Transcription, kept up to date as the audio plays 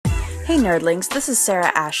Hey nerdlings, this is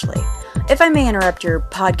Sarah Ashley. If I may interrupt your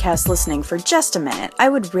podcast listening for just a minute, I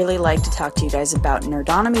would really like to talk to you guys about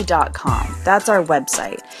nerdonomy.com. That's our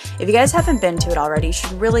website. If you guys haven't been to it already, you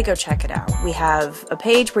should really go check it out. We have a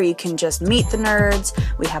page where you can just meet the nerds.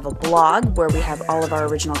 We have a blog where we have all of our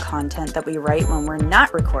original content that we write when we're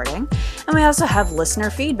not recording. And we also have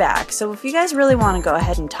listener feedback. So if you guys really want to go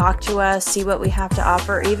ahead and talk to us, see what we have to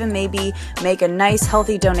offer, even maybe make a nice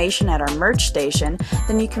healthy donation at our merch station,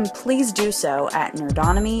 then you can please do so at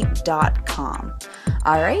nerdonomy.com.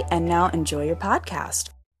 Alright, and now enjoy your podcast.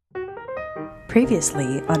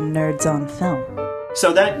 Previously on Nerds on Film.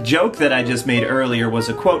 So that joke that I just made earlier was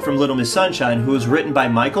a quote from Little Miss Sunshine, who was written by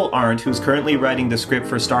Michael Arndt, who's currently writing the script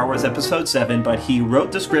for Star Wars Episode 7, but he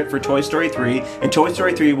wrote the script for Toy Story 3, and Toy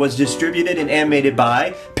Story 3 was distributed and animated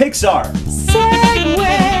by Pixar.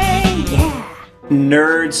 Segway! Yeah!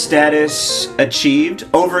 Nerd status achieved.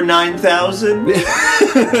 Over 9,000.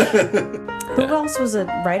 Who else was a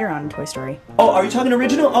writer on Toy Story? Oh, are you talking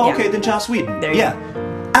original? Oh, yeah. Okay, then Joss Whedon. There you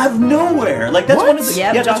go. Out of nowhere. Like, that's what? one of the...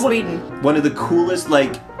 Yeah, that's Joss Whedon. One of the coolest,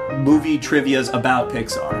 movie trivias about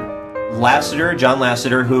Pixar. John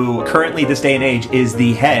Lasseter, who currently, this day and age, is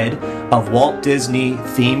the head of Walt Disney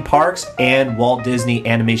Theme Parks and Walt Disney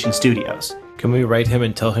Animation Studios. Can we write him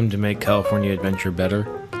and tell him to make California Adventure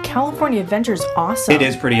better? California Adventure is awesome. It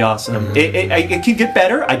is pretty awesome. It can get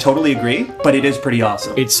better, I totally agree, but it is pretty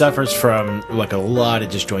awesome. It suffers from, a lot of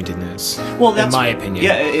disjointedness, in my opinion.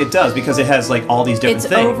 Yeah, it does, because it has, all these different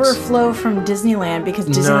things. It's overflow from Disneyland, because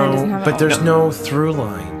Disneyland doesn't have it. But there's no through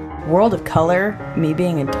line. World of Color, me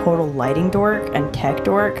being a total lighting dork and tech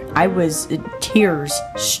dork, I was tears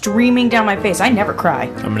streaming down my face. I never cry.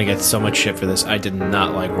 I'm gonna get so much shit for this. I did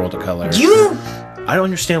not like World of Color. I don't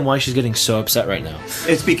understand why she's getting so upset right now.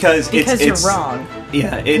 It's because you're wrong.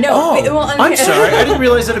 Yeah. I'm sorry. I didn't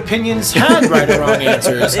realize that opinions had right or wrong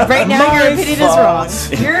answers. Right now, your opinion fault.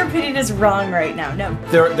 is wrong. Your opinion is wrong right now. No.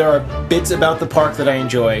 There are bits about the park that I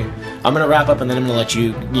enjoy. I'm gonna wrap up and then I'm gonna let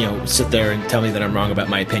you, sit there and tell me that I'm wrong about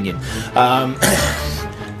my opinion.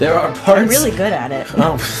 There are parts. I'm really good at it.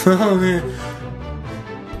 Oh.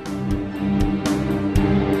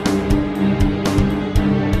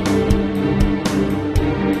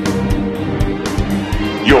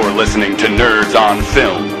 You're listening to Nerds on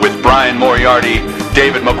Film with Brian Moriarty,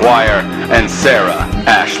 David McGuire, and Sarah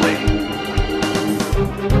Ashley.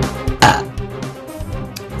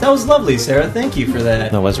 That was lovely, Sarah. Thank you for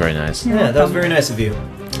that. That was very nice. Yeah, that was very nice of you.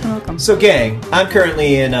 You're welcome. So, gang, I'm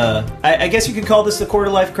currently in I guess you could call this the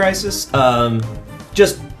quarter-life crisis.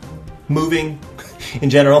 Just moving in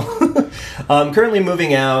general. I'm currently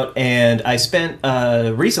moving out, and I spent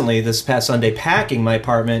recently, this past Sunday, packing my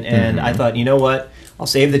apartment, and I thought, you know what? I'll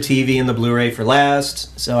save the TV and the Blu-ray for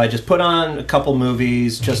last, so I just put on a couple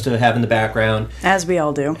movies just to have in the background. As we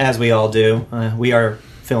all do. We are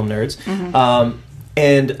film nerds. Mm-hmm.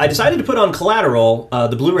 And I decided to put on Collateral,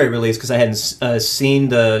 the Blu-ray release, because I hadn't seen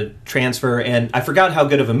the transfer, and I forgot how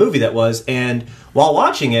good of a movie that was. And while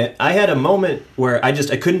watching it, I had a moment where I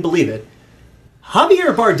couldn't believe it.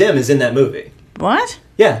 Javier Bardem is in that movie. What?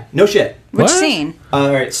 Yeah, no shit. Which scene?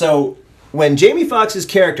 All right, so when Jamie Foxx's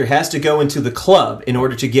character has to go into the club in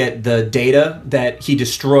order to get the data that he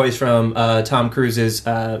destroys from Tom Cruise's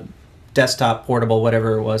desktop, portable,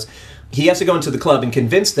 whatever it was, he has to go into the club and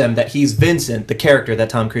convince them that he's Vincent, the character that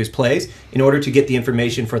Tom Cruise plays, in order to get the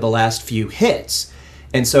information for the last few hits.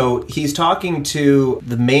 And so he's talking to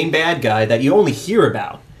the main bad guy that you only hear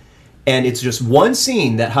about. And it's just one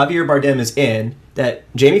scene that Javier Bardem is in, that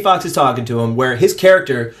Jamie Foxx is talking to him, where his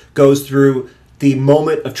character goes through the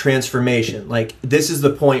moment of transformation. This is the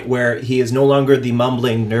point where he is no longer the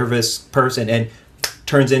mumbling, nervous person and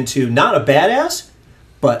turns into not a badass,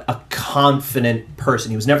 but a confident person.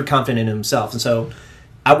 He was never confident in himself. And so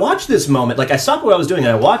I watched this moment, I stopped what I was doing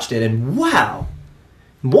and I watched it, and wow.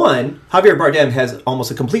 One, Javier Bardem has almost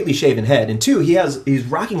a completely shaven head, and two, he's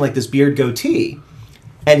rocking this beard goatee,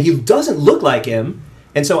 and he doesn't look like him.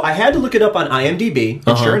 And so I had to look it up on IMDb,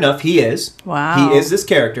 and sure enough, he is. Wow. He is this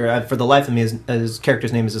character. For the life of me, his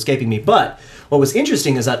character's name is escaping me. But what was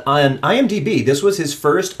interesting is that on IMDb, this was his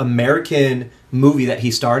first American movie that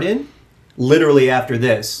he starred in. Literally after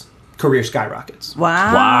this, career skyrockets.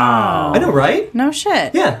 Wow. I know, right? No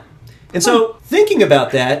shit. Yeah. And so thinking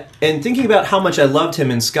about that, and thinking about how much I loved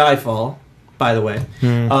him in Skyfall, by the way,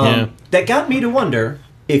 that got me to wonder,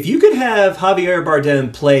 if you could have Javier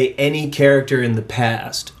Bardem play any character in the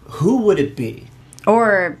past, who would it be?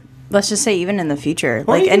 Or let's just say even in the future.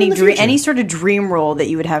 Or even Any sort of dream role that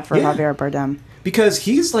you would have for Javier Bardem. Because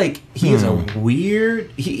he's a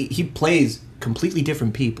weird... He plays completely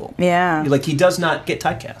different people. Yeah. Like, he does not get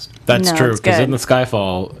typecast. That's No, true, it's because good. in the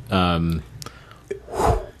Skyfall,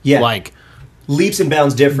 Yeah. like, Leaps and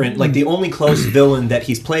bounds different. Like, the only close villain that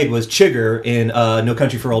he's played was Chigger in No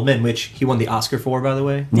Country for Old Men, which he won the Oscar for, by the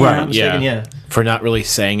way. If I'm not mistaken, yeah. for not really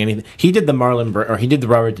saying anything. He did the or he did the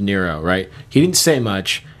Robert De Niro, right? He didn't say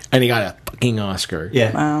much, and he got a fucking Oscar.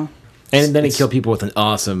 Yeah. Wow. And then he killed people with an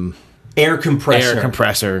awesome Air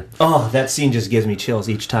compressor. Oh, that scene just gives me chills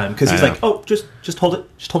each time. Because he's I know. like, oh, just hold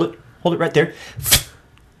it. Just hold it. Hold it right there.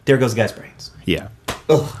 There goes the guy's brains. Yeah.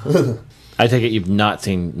 I take it you've not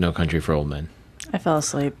seen No Country for Old Men. I fell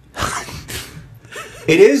asleep.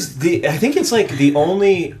 It is I think it's like the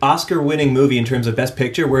only Oscar-winning movie in terms of Best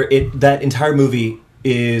Picture where that entire movie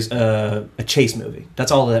is a chase movie.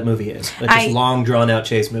 That's all that movie is. A just long, drawn-out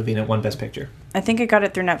chase movie, and it won Best Picture. I think I got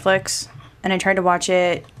it through Netflix, and I tried to watch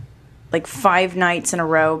it like 5 nights in a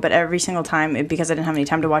row, but every single time, because I didn't have any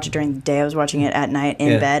time to watch it during the day, I was watching it at night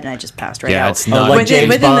in bed, and I just passed right out. It's not like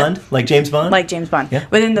James Bond? Like James Bond? Like James Bond. Yeah.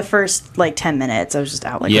 Within the first, 10 minutes, I was just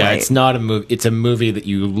out, Yeah, late. it's not a movie. It's a movie that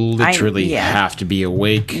you literally yeah. have to be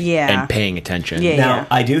awake Yeah. and paying attention. Yeah. Now,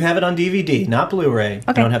 I do have it on DVD, not Blu-ray.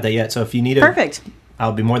 I don't have that yet, so if you need it, Perfect.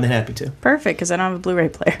 I'll be more than happy to. Perfect, because I don't have a Blu-ray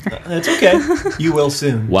player. It's okay. You will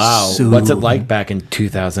soon. Wow. Soon. What's it like back in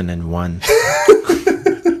 2001?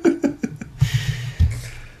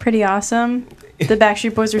 Pretty awesome. The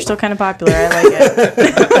Backstreet Boys are still kind of popular. I like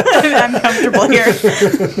it. I'm comfortable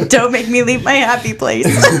here. Don't make me leave my happy place.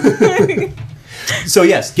 So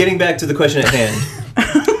yes, getting back to the question at hand.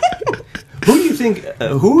 Who do you think?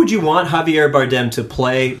 Who would you want Javier Bardem to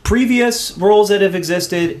play? Previous roles that have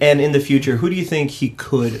existed, and in the future, who do you think he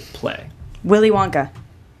could play? Willy Wonka.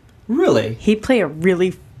 Really? He'd play a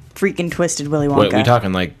really freaking twisted Willy Wonka. What, we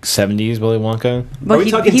talking like 70s Willy Wonka? But Are we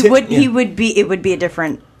talking he would. yeah. He would be. It would be a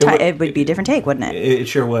different. It would be a different take, wouldn't it? It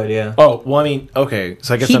sure would. Yeah. Oh, well, I mean, okay.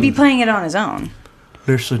 So I guess He'd be playing it on his own.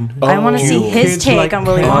 Listen. I want to see his Kids take like on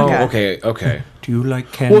Willy candy. Wonka. Okay. Do you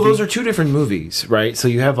like candy? Well, those are two different movies, right? So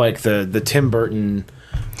you have like the Tim Burton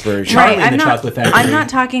version. Charlie Right, and the Chocolate Factory. I'm not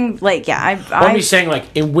talking I'm just saying, like,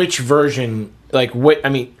 in which version, like, what, I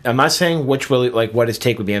mean, I'm not saying which Willy, like, what his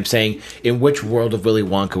take would be. I'm saying, in which world of Willy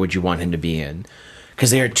Wonka would you want him to be in? Because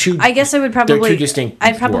they are two. I guess I would probably. They're two distinct.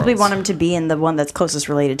 I'd probably worlds. want him to be in the one that's closest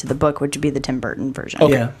related to the book, which would be the Tim Burton version.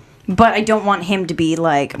 Okay. Yeah. But I don't want him to be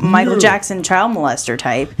like Michael Jackson child molester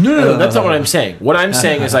type. No, that's not what I'm saying. What I'm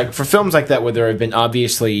saying is, like, for films like that where there have been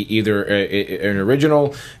obviously either an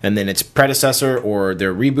original and then its predecessor, or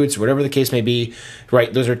their reboots, or whatever the case may be,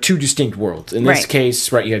 right? Those are two distinct worlds. In this Right.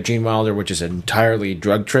 case, right, you have Gene Wilder, which is an entirely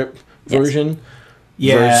drug trip Yes. version.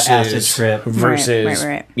 Yeah, acid trip. Versus,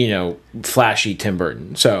 Right. flashy Tim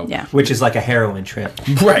Burton. So, Yeah. Which is like a heroin trip.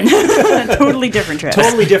 right. Totally different trip.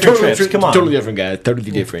 Totally different trips. Come on. Totally different guy. Totally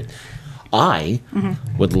different. I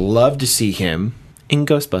would love to see him in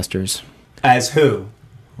Ghostbusters. As who?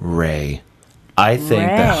 Ray. I think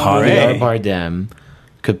that Ray. Javier Ray. Bardem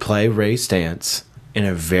could play Ray Stantz in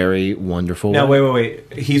a very wonderful Now, way.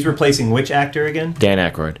 wait. He's replacing which actor again? Dan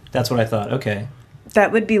Aykroyd. That's what I thought. Okay.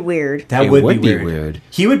 That would be weird. That It would would be be weird. weird.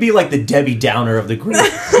 He would be like the Debbie Downer of the group.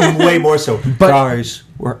 Way more so. Guys,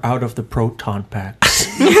 we're out of the proton packs.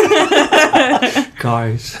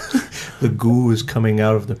 Guys, the goo is coming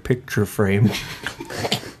out of the picture frame.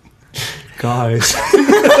 Guys.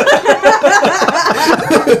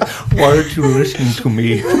 Why aren't you listening to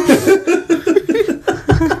me?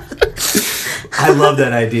 I love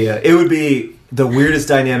that idea. It would be the weirdest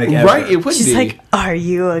dynamic ever. Right, it would She's be. like, "Are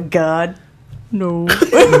you a god?" No.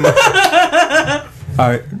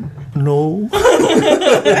 No.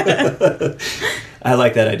 I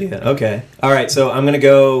like that idea. Okay. All right, so I'm going to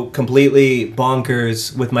go completely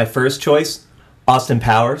bonkers with my first choice, Austin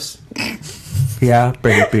Powers. Yeah,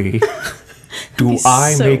 baby. Do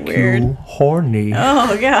I so make weird. you horny?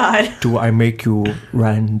 Oh God. Do I make you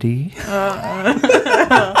randy? I'm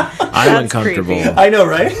uncomfortable. creepy. I know,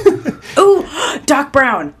 right? Ooh, Doc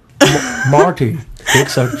Brown. Marty,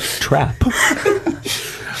 it's a trap.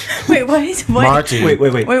 Wait, what is what? Marty. Wait.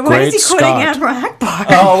 Wait, why Great is he quoting Scott. Admiral Akbar?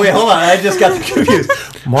 Oh, wait, hold on. I just got confused.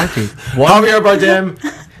 Marty. Javier Bardem.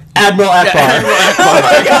 Admiral Akbar.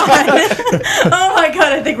 Oh my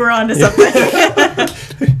God, I think we're on to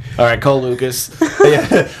something. All right, Cole Lucas.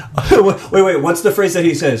 Yeah. Wait. What's the phrase that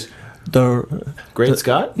he says? Great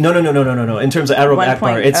Scott? No. In terms of Admiral 1.0.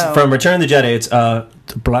 Akbar, it's from Return of the Jedi. It's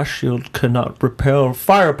the blast shield cannot repel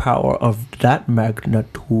firepower of that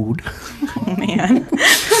magnitude. Oh man.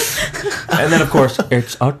 And then, of course,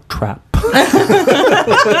 it's a trap.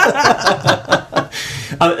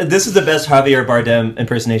 This is the best Javier Bardem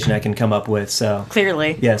impersonation I can come up with. So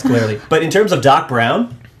Clearly. yes, clearly. But in terms of Doc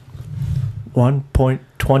Brown,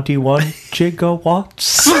 1.21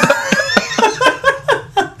 gigawatts.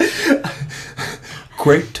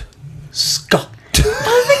 Great Scott. The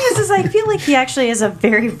thing is I feel like he actually is a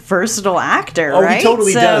very versatile actor, Oh, right? he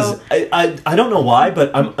totally does. I don't know why,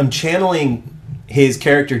 but I'm channeling his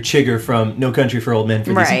character Chigger from No Country for Old Men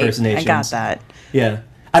for these impersonations. I got that. Yeah.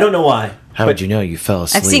 I don't know why. How would you know you fell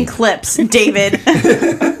asleep? I've seen clips, David.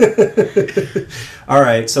 All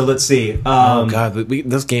right, so let's see. Oh, God.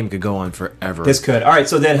 This game could go on forever. This could. All right,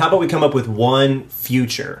 so then how about we come up with one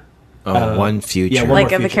future? One future. yeah, one Like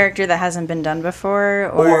more of a future. character that hasn't been done before?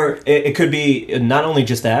 Or it could be not only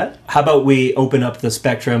just that. How about we open up the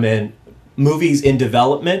spectrum and movies in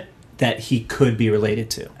development that he could be related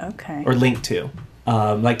to Okay. or linked to?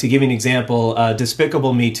 Like to give you an example,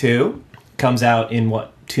 Despicable Me 2 comes out in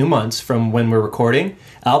 2 months from when we're recording.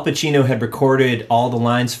 Al Pacino had recorded all the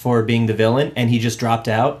lines for being the villain, and he just dropped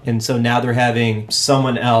out. And so now they're having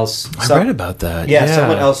someone else. I read about that. Yeah,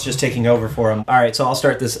 someone else just taking over for him. All right, so I'll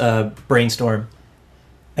start this brainstorm.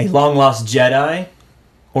 A long-lost Jedi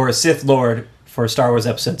or a Sith Lord for Star Wars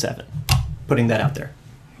Episode 7. Putting that out there.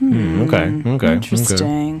 Okay.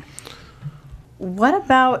 Interesting. What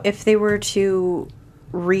about if they were to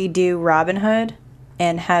redo Robin Hood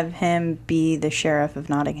and have him be the sheriff of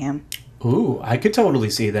Nottingham? Ooh, I could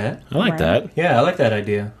totally see that. I like that. Yeah, I like that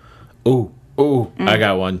idea. Ooh, I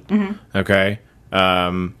got one. Okay.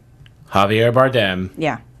 Javier Bardem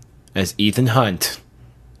Yeah. as Ethan Hunt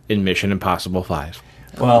in Mission Impossible 5.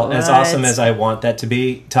 Well, as What? awesome as I want that to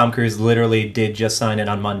be, Tom Cruise literally did just sign it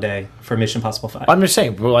on Monday for Mission Impossible 5. I'm just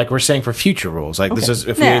saying, we're saying for future roles. Like, this is,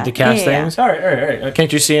 if we Yeah, had to cast yeah. things, All right.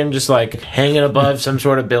 can't you see him just, like, hanging above some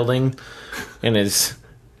sort of building in his,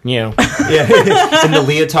 Yeah, in the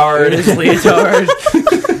leotard his leotard?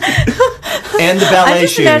 and the I'm ballet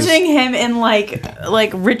just shoes. imagining him in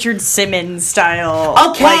like Richard Simmons style.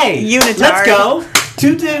 Okay, like, unitard. let's go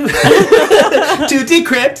to to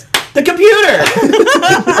decrypt the computer.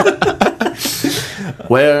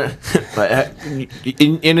 Where,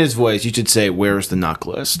 in his voice, you should say, "Where's the knock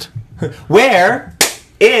list?" Where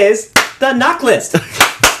is the knock list?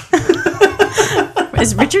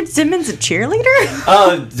 Is Richard Simmons a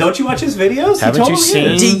cheerleader? Don't you watch his videos? He Haven't you totally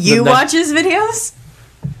seen- is. Do you that- watch his videos?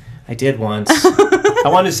 I did once. I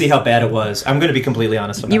wanted to see how bad it was. I'm going to be completely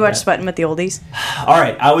honest about You watch that. Sweatin' with the Oldies? All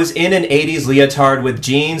right, I was in an 80s leotard with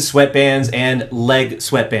jeans, sweatbands, and leg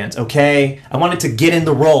sweatbands, okay? I wanted to get in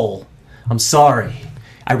the role. I'm sorry.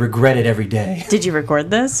 I regret it every day. Did you record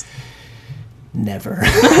this? Never.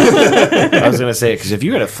 I was gonna say, because if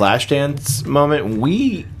you had a Flashdance moment,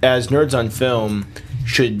 we as nerds on film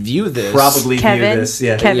should view this. Probably Kevin, view this,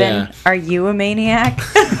 yeah. Kevin, Yeah. are you a maniac?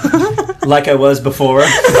 Like I was before.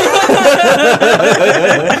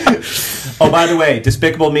 Oh, by the way,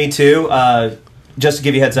 Despicable Me 2, just to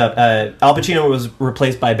give you a heads up, Al Pacino was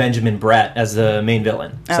replaced by Benjamin Bratt as the main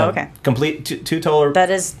villain. Oh, So, okay. Complete, two total...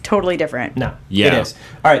 That is totally different. No, Yeah. it is.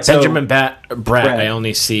 All right, so... Benjamin Bratt, I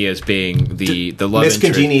only see as being the love Miss interest.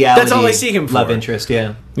 Congeniality. That's all I see him for. Love interest,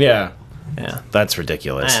 yeah. Yeah, Yeah. that's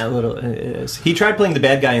ridiculous. A little, it is. He tried playing the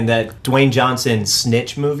bad guy in that Dwayne Johnson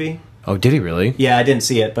Snitch movie. Oh, did he really? Yeah, I didn't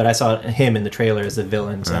see it, but I saw him in the trailer as the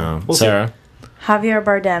villain. So Oh, we'll see. Sarah. Javier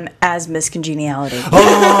Bardem as Miss Congeniality.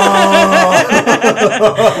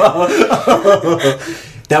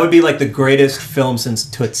 That would be like the greatest film since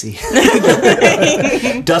Tootsie.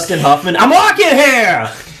 Dustin Hoffman, I'm walking here!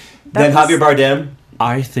 Then was- Javier Bardem,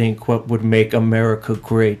 I think what would make America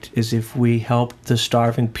great is if we helped the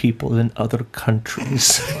starving people in other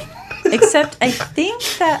countries. Except I think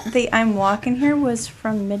that the I'm Walking Here was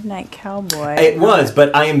from Midnight Cowboy. It was,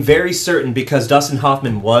 but I am very certain because Dustin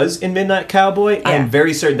Hoffman was in Midnight Cowboy. I am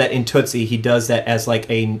very certain that in Tootsie he does that as like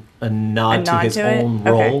a nod to nod his to it? own Okay.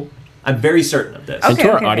 role. I'm very certain of this. And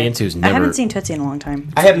to our audience who's I never- haven't seen Tootsie in a long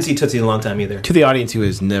time. I haven't seen Tootsie in a long time either. To the audience who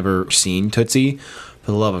has never seen Tootsie, for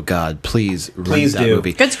the love of God, please Please rent that do.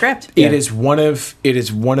 movie. Good script. Yeah. It is one of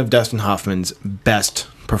Dustin Hoffman's best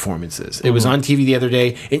performances. It was on TV the other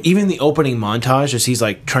day, and even the opening montage as he's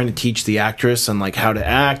like trying to teach the actress on like how to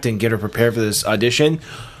act and get her prepared for this audition,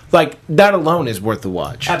 like that alone is worth the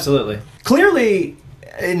watch. Absolutely. Clearly,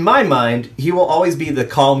 in my mind, he will always be the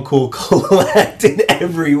calm, cool, collect in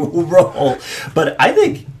every role. But I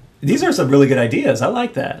think these are some really good ideas. I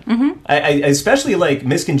like that. Mm-hmm. I especially like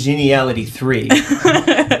Miss Congeniality 3.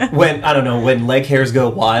 When, I don't know, when leg hairs go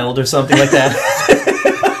wild or something like that.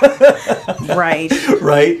 Right.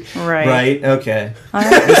 Right? Right. Okay.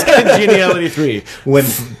 Congeniality 3, When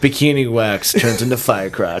bikini wax turns into fire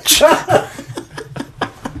crotch.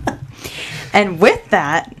 And with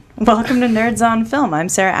that, welcome to Nerds on Film. I'm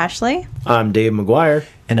Sarah Ashley. I'm Dave McGuire.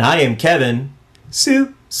 and I am Kevin.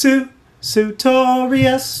 Sue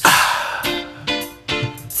Sutorius.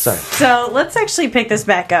 Sorry. So let's actually pick this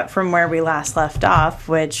back up from where we last left off,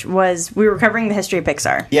 which was we were covering the history of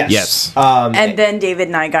Pixar. Yes. And then David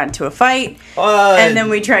and I got into a fight, and then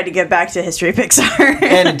we tried to get back to history of Pixar.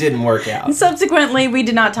 And it didn't work out. Subsequently, we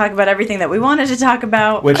did not talk about everything that we wanted to talk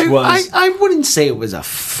about. Which was... I wouldn't say it was a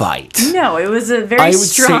fight. No, it was a very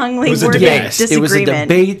strongly it was a worded debate. Yes, disagreement. it was a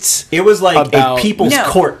debate. It was like About- a people's No,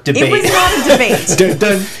 court debate. it was not a debate. Dun,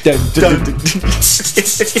 dun, dun, dun, dun.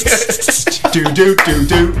 do, do, do,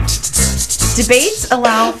 do. Debates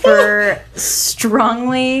allow for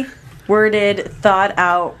strongly worded,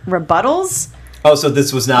 thought-out rebuttals. Oh, so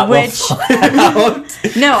this was not Which- well thought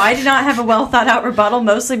out. No, I did not have a well-thought-out rebuttal,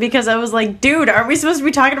 mostly because I was like, dude, are we supposed to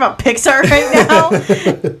be talking about Pixar right now?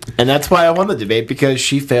 And that's why I won the debate, because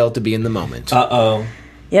she failed to be in the moment. Uh-oh.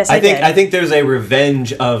 Yes, I think did. I think there's a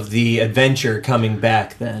revenge of the adventure coming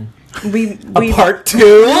back then. we A part two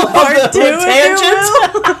of part the two, if tangent?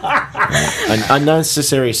 you will. An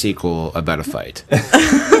unnecessary sequel about a fight.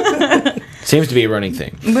 Seems to be a running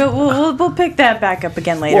thing. We'll pick that back up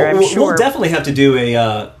again later, I'm sure. We'll definitely have to do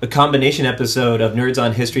a combination episode of Nerds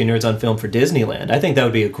on History and Nerds on Film for Disneyland. I think that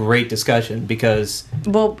would be a great discussion because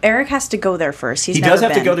Well, Eric has to go there first. He's he never does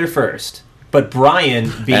have to been. go there first. But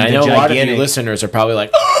Brian, being And I the know a lot of gigantic... you listeners are probably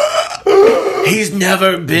like, he's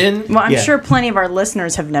never been. Well, I'm Yeah. sure plenty of our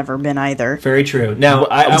listeners have never been either. Very true. Now,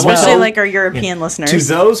 I want Especially to... like our European listeners. To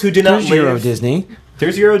those who do not There's live... Euro Disney.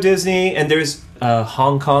 There's Euro Disney, and there's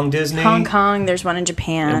Hong Kong Disney. Hong Kong, there's one in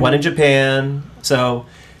Japan. And one in Japan. So,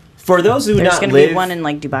 for those who There's not going to live... be one in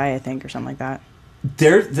like Dubai, I think, or something like that.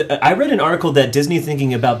 I read an article that Disney is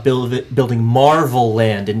thinking about building Marvel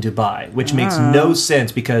Land in Dubai, which makes no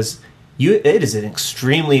sense because it is an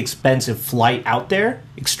extremely expensive flight out there,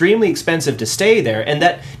 extremely expensive to stay there, and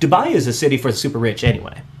that Dubai is a city for the super rich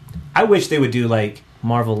anyway. I wish they would do like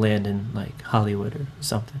Marvel Land in like Hollywood or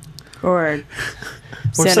something. Or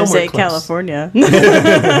San somewhere Jose, close. California.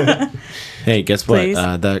 Hey, guess what? Please.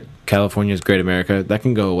 That California's Great America, that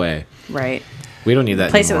can go away. Right. We don't need that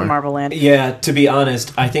Place it anymore. with Marvel Land. Yeah, to be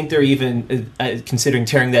honest, I think they're even considering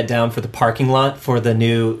tearing that down for the parking lot for the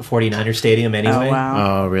new 49er stadium anyway. Oh,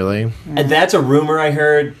 wow. Oh, really? And that's a rumor I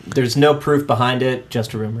heard. There's no proof behind it,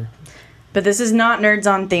 just a rumor. But this is not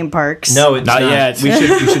Nerds on Theme Parks. No, it's Not not. yet. We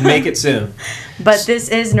should make it soon. But this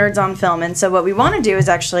is Nerds on Film. And so what we want to do is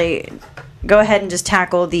actually go ahead and just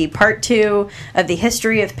tackle the part 2 of the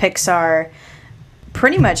history of Pixar.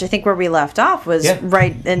 Pretty much, I think where we left off was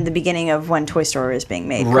right in the beginning of when Toy Story was being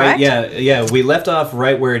made, Right, correct? yeah. We left off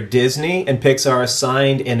right where Disney and Pixar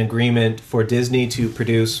signed an agreement for Disney to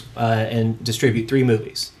produce and distribute 3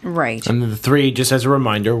 movies. Right. And the 3, just as a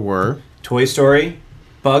reminder, were... Toy Story,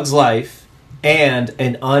 Bug's Life, and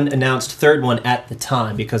an unannounced third one at the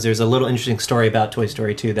time, because there's a little interesting story about Toy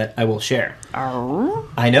Story 2 that I will share. Oh.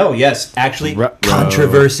 I know, yes. Actually, Ruh-roh.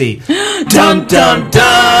 controversy. Dun, dun,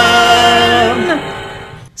 dun!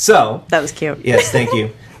 So... That was cute. Yes, thank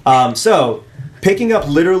you. So, picking up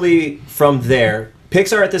literally from there,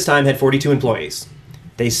 Pixar at this time had 42 employees.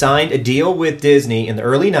 They signed a deal with Disney in the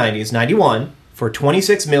early 90s, 91, for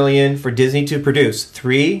 $26 million for Disney to produce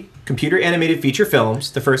 3 computer animated feature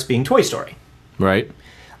films, the first being Toy Story. Right.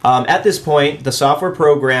 At this point, the software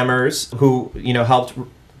programmers who helped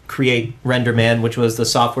create RenderMan, which was the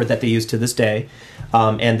software that they use to this day,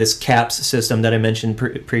 and this CAPS system that I mentioned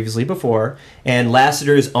previously before, and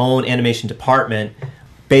Lasseter's own animation department,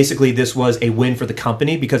 basically this was a win for the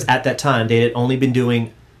company because at that time they had only been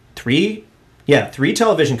doing 3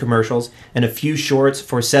 television commercials and a few shorts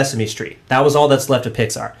for Sesame Street. That was all that's left of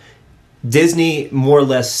Pixar. Disney more or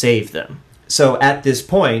less saved them. So at this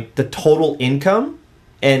point, the total income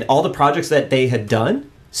and all the projects that they had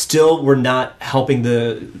done still were not helping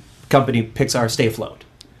the company Pixar stay afloat.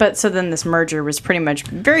 But so then this merger was pretty much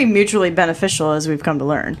very mutually beneficial, as we've come to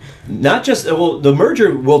learn. Not just, the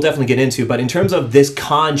merger we'll definitely get into, but in terms of this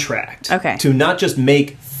contract, to not just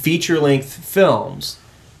make feature-length films,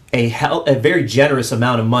 a very generous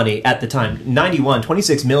amount of money at the time. 91,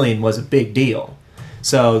 $26 million was a big deal.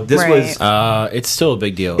 So this was... it's still a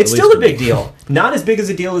big deal. It's still a big deal. Not as big as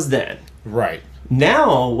a deal as then. Right.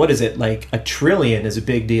 Now, what is it? Like $1 trillion is a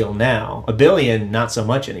big deal now. $1 billion, not so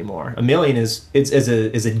much anymore. $1 million is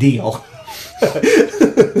a deal.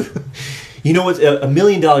 You know what? $1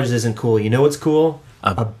 million isn't cool. You know what's cool?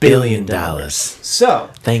 $1 billion. So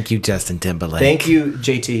thank you, Justin Timberlake. Thank you,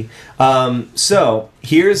 JT. So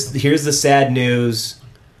here's the sad news.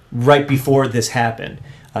 Right before this happened,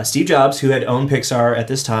 Steve Jobs, who had owned Pixar at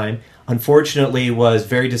this time, unfortunately was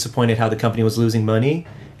very disappointed how the company was losing money,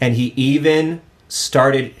 and he even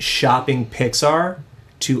started shopping Pixar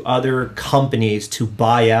to other companies to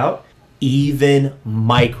buy out even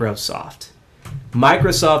Microsoft.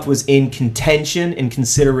 Microsoft was in contention and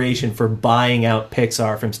consideration for buying out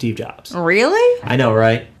Pixar from Steve Jobs. Really? I know,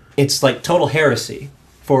 right? It's like total heresy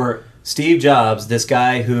for Steve Jobs, this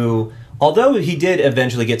guy who, although he did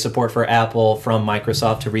eventually get support for Apple from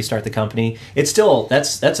Microsoft to restart the company, it's still,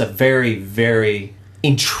 that's a very, very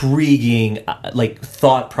intriguing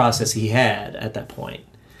thought process he had at that point.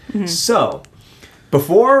 Mm-hmm. So,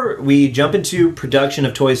 before we jump into production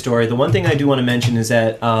of Toy Story, the one thing I do want to mention is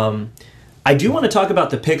that I do want to talk about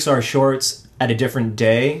the Pixar shorts at a different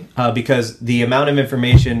day because the amount of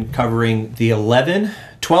information covering the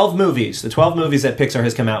 12 movies that Pixar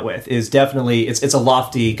has come out with is definitely, it's a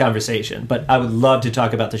lofty conversation, but I would love to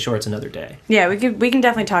talk about the shorts another day. Yeah, we can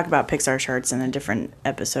definitely talk about Pixar shorts in a different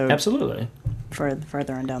episode. Absolutely.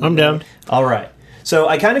 Further on down. I'm down. All right. So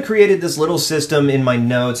I kind of created this little system in my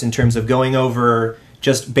notes in terms of going over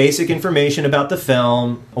just basic information about the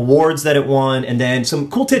film, awards that it won, and then some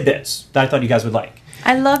cool tidbits that I thought you guys would like.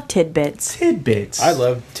 I love tidbits. Tidbits. I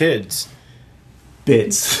love tids.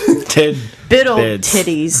 Bits. Biddle Bids.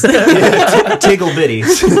 titties. Tiggle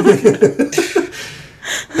bitties.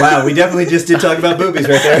 Wow, we definitely just did talk about boobies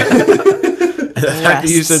right there. The fact that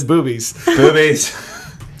you said boobies. Boobies.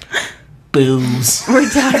 Boobs. We're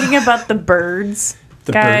talking about the birds,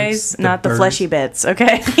 The guys, birds. The not the birds. fleshy bits,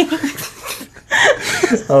 okay?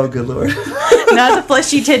 Oh, good lord. Not the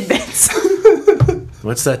fleshy tidbits.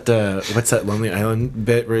 What's that Lonely Island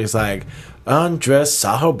bit where he's like, undress,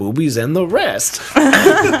 saw her boobies, and the rest?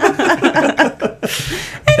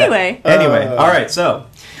 Anyway. All right, so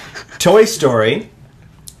Toy Story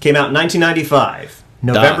came out in 1995,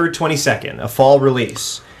 November 22nd, a fall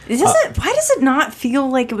release. Why does it not feel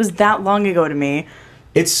like it was that long ago to me?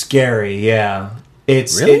 It's scary, yeah.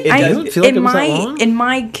 It's Really? It I does- don't feel like it was that long. In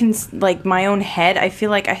my own head, I feel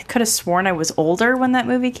like I could have sworn I was older when that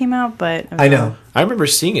movie came out, but I know. I remember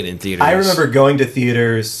seeing it in theaters. I remember going to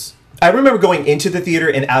theaters. I remember going into the theater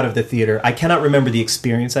and out of the theater. I cannot remember the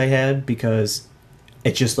experience I had because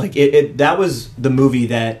it's just like that was the movie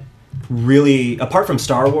that really, apart from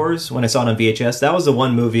Star Wars when I saw it on VHS, that was the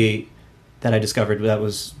one movie that I discovered that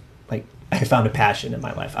was like I found a passion in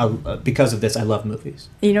my life. Because of this, I love movies.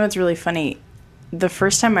 You know what's really funny? The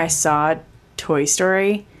first time I saw Toy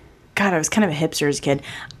Story, God, I was kind of a hipster as a kid.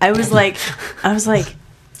 I was like, I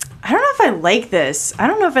don't know if I like this. I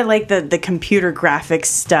don't know if I like the computer graphics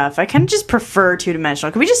stuff. I kind of just prefer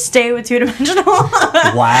two-dimensional. Can we just stay with two-dimensional?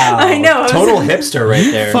 Wow. I know. Total hipster right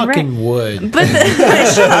there. Fucking would. But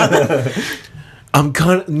shut up. I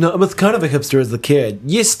was kind of a hipster as a kid.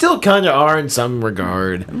 You still kind of are in some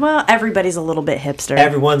regard. Well, everybody's a little bit hipster.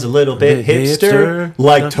 Everyone's a little bit hipster.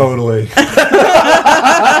 Like totally.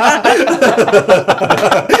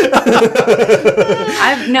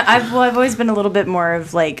 I've always been a little bit more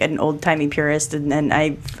of like an old timey purist, and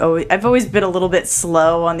I've always been a little bit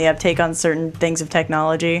slow on the uptake on certain things of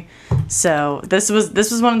technology. So this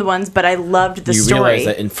was one of the ones, but I loved the story. You realize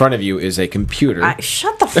that in front of you is a computer.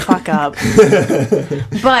 Shut the fuck up.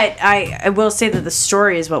 But I will say that the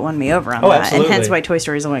story is what won me over on that, absolutely. and hence why Toy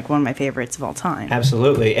Story is like one of my favorites of all time.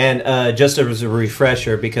 Absolutely. And just as a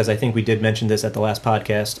refresher, because I think we did mention this at the last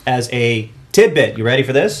podcast, as a tidbit, you ready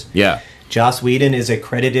for this? Yeah. Joss Whedon is a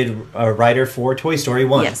credited writer for Toy Story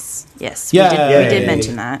 1. Yes. Yeah. We did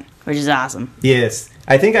mention that, which is awesome. Yes.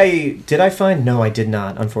 I think No, I did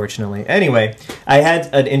not, unfortunately. Anyway, I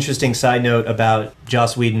had an interesting side note about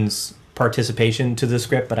Joss Whedon's participation to the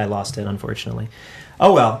script, but I lost it, unfortunately.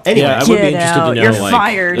 Oh well. Anyway, Yeah, I would be interested to know, You're like,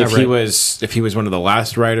 fired. if he was one of the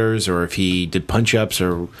last writers, or if he did punch-ups,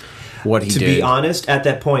 or what he did. to be honest, at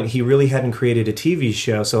that point, he really hadn't created a TV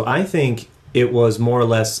show, so I think it was more or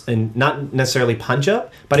less, and not necessarily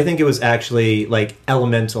punch-up, but I think it was actually like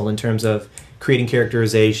elemental in terms of creating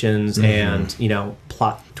characterizations and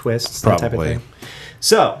plot twists, that type of Probably. thing.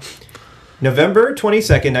 So, November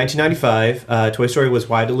 22nd, 1995, Toy Story was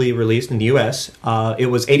widely released in the U.S. It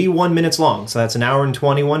was 81 minutes long, so that's an hour and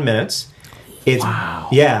 21 minutes. Wow.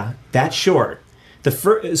 Yeah, that's short.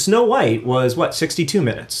 The Snow White was, 62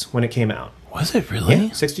 minutes when it came out. Was it really?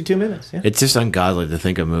 Yeah, 62 minutes, yeah. It's just ungodly to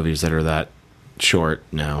think of movies that are that short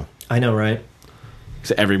now. I know, right?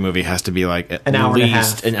 So every movie has to be like at An hour and a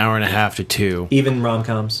least half. an hour and a half to 2. Even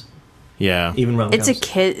rom-coms. Yeah. Even rom-coms.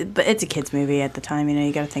 It's a kid's movie at the time.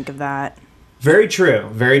 You got to think of that. Very true,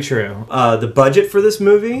 very true. The budget for this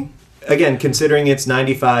movie, again, considering it's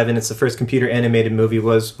 95 and it's the first computer animated movie,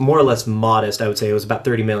 was more or less modest, I would say. It was about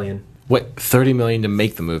 $30 million. What, $30 million to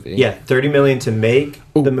make the movie? Yeah, $30 million to make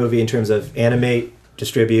the movie in terms of animate,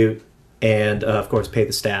 distribute, and, of course, pay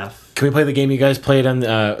the staff. Can we play the game you guys played on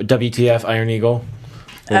WTF Iron Eagle?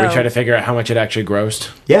 Where we try to figure out how much it actually grossed.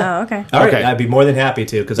 Yeah. Oh, okay. All right. Okay. I'd be more than happy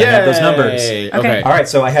to because I have those numbers. Okay. All right.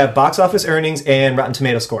 So I have box office earnings and Rotten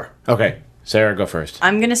Tomato score. Okay. Sarah, go first.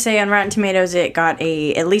 I'm going to say on Rotten Tomatoes it got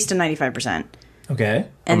at least a 95%. Okay.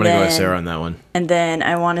 I'm going to go with Sarah on that one. And then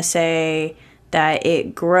I want to say that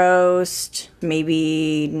it grossed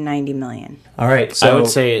maybe 90 million. All right. So I would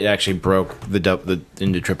say it actually broke the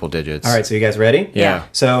into triple digits. All right. So you guys ready? Yeah.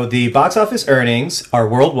 So the box office earnings are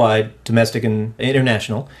worldwide, domestic and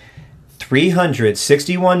international.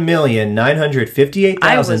 $361,958,700.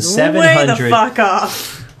 I was way the fuck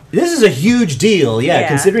off. This is a huge deal, Yeah.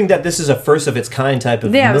 considering that this is a first of its kind type of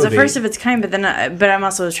movie. Yeah, it was a first of its kind, but then, but I'm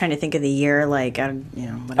also trying to think of the year, like, whatever.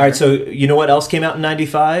 All right, so you know what else came out in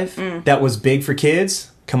 '95 that was big for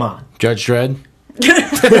kids? Come on. Judge Dredd.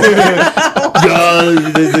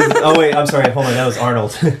 Oh wait, I'm sorry. Hold on, that was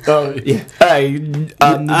Arnold. Oh, Yeah. Hey, You've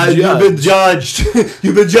been judged.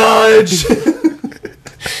 You've been judged.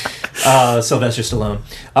 Sylvester Stallone.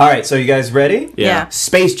 All right, so you guys ready? Yeah.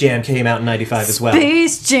 Space Jam came out in '95 as well.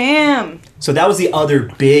 Space Jam. So that was the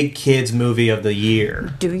other big kids movie of the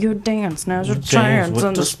year. Do your dance, now's your Dance chance with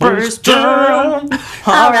on the the Space Space Jam.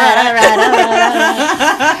 All right.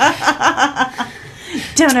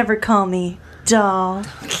 Don't ever call me doll.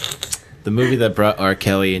 The movie that brought R.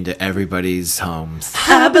 Kelly into everybody's homes.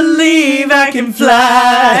 I believe I can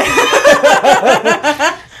fly.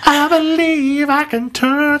 I believe I can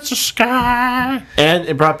touch the sky. And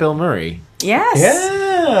it brought Bill Murray. Yes.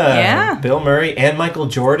 Yeah. Bill Murray and Michael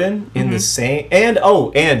Jordan in the same. And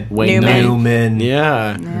Wayne Newman. Knight.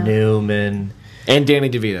 Yeah. Newman. And Danny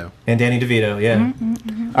DeVito. And Danny DeVito, yeah.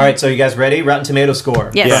 All right, so you guys ready? Rotten Tomato score.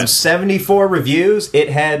 Yes. From 74 reviews, it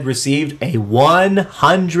had received a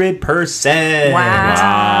 100%.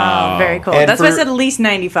 Wow. Very cool. And That's why I said at least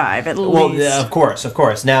 95. At Well, least. of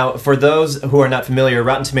course. Now, for those who are not familiar,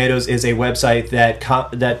 Rotten Tomatoes is a website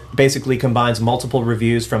that basically combines multiple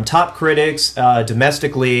reviews from top critics,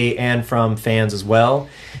 domestically, and from fans as well.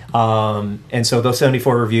 And so those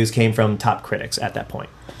 74 reviews came from top critics at that point.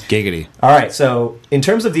 Giggity. All right, so in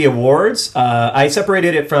terms of the awards, I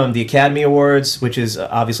separated it from the Academy Awards, which is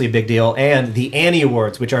obviously a big deal, and the Annie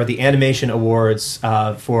Awards, which are the animation awards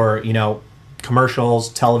for, commercials,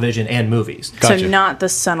 television, and movies. So Gotcha. not the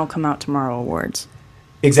Sun Will Come Out Tomorrow awards.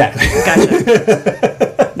 Exactly.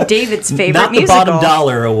 Gotcha. David's favorite Not the musical. bottom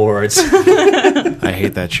dollar awards. I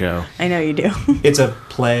hate that show. I know you do. It's a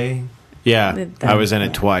play. Yeah, I was in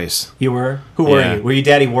it twice. You were? Who were Yeah. you? Were you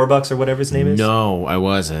Daddy Warbucks or whatever his name is? No, I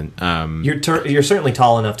wasn't. You're certainly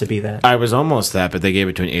tall enough to be that. I was almost that, but they gave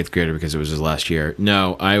it to an 8th grader because it was his last year.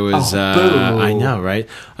 No, I was. Oh, boo. I know, right?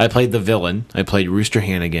 I played the villain. I played Rooster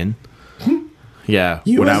Hannigan. Yeah,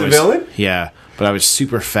 You when was I the villain? Yeah, but I was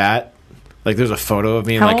super fat. Like, there's a photo of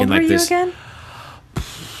me, How like old in like were you this. again?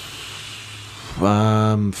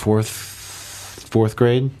 Fourth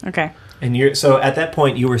grade. Okay. And so at that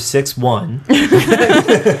point you were 6'1".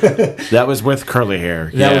 That was with curly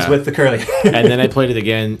hair. That was with the curly. And then I played it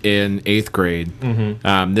again in 8th grade.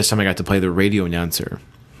 Mm-hmm. This time I got to play the radio announcer.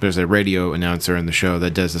 There's a radio announcer in the show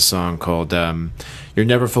that does a song called "You're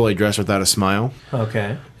Never Fully Dressed Without a Smile,"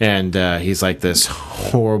 Okay. and he's like this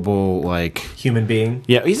horrible, like, Human being.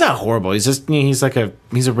 yeah, he's not horrible. He's just he's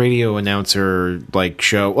a radio announcer, like,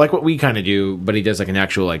 show, like what we kind of do, but he does like an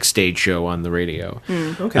actual like stage show on the radio.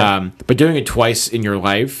 Okay. But doing it twice in your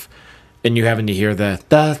life, and you having to hear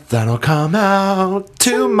that'll come out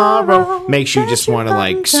tomorrow makes you just want to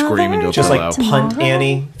like scream into a Just pillow. like punt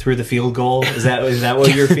Annie through the field goal. Is that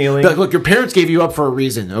what you're feeling? Like, look, your parents gave you up for a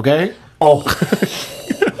reason, okay? Oh.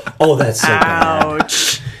 Oh, that's so bad.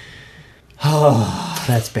 Ouch. Oh,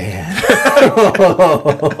 that's bad.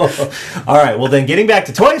 All right, well then, getting back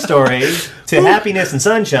to Toy Story, to Happiness and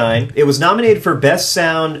Sunshine, it was nominated for Best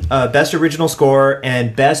Sound, Best Original Score,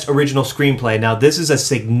 and Best Original Screenplay. Now, this is a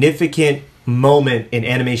significant moment in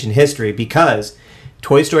animation history because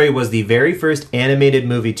Toy Story was the very first animated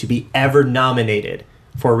movie to be ever nominated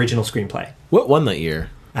for Original Screenplay. What won that year?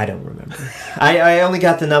 I don't remember. I only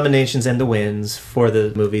got the nominations and the wins for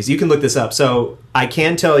the movies. You can look this up. So I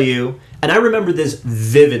can tell you, and I remember this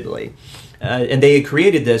vividly, and they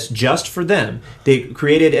created this just for them. They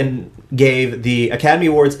created and gave the Academy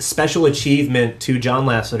Awards Special Achievement to John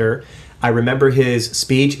Lasseter. I remember his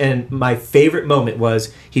speech, and my favorite moment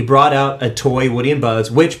was he brought out a toy, Woody and Buzz,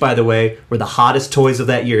 which, by the way, were the hottest toys of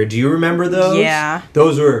that year. Do you remember those? Yeah.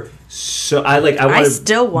 Those were so... I I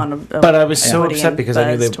still want a But I was so Woody upset and because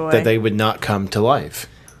I knew Buzz toy. that they would not come to life.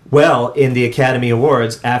 Well, in the Academy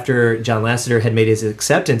Awards, after John Lasseter had made his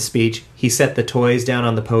acceptance speech, he set the toys down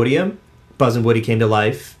on the podium. Buzz and Woody came to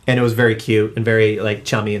life, and it was very cute and very like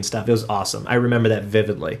chummy and stuff. It was awesome. I remember that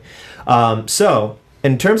vividly. So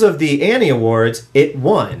In terms of the Annie Awards, it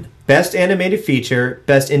won Best Animated Feature,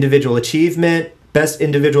 Best Individual Achievement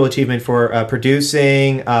for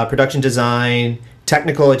producing, production design,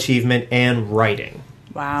 technical achievement, and writing.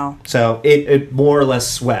 Wow. So it more or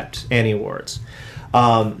less swept Annie Awards.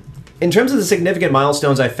 In terms of the significant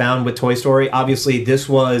milestones I found with Toy Story, obviously this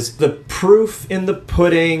was the proof in the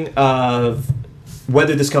pudding of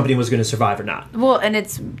whether this company was going to survive or not. Well, and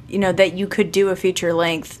it's, that you could do a feature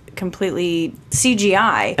length completely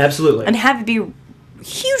CGI. Absolutely. And have it be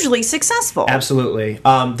hugely successful. Absolutely.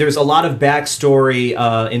 There's a lot of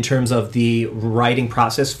backstory in terms of the writing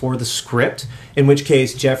process for the script, in which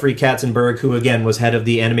case Jeffrey Katzenberg, who again was head of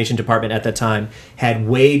the animation department at that time, had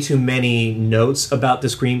way too many notes about the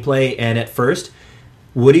screenplay, and at first,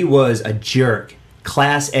 Woody was a jerk.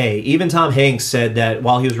 Class A. Even Tom Hanks said that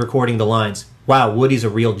while he was recording the lines, wow, Woody's a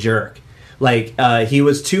real jerk. Like, he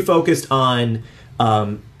was too focused on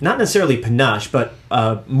not necessarily panache, but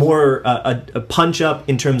more a punch-up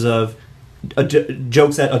in terms of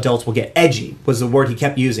jokes that adults will get. Edgy was the word he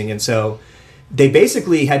kept using, and so they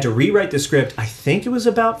basically had to rewrite the script. I think it was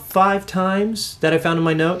about 5 times that I found in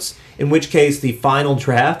my notes, in which case the final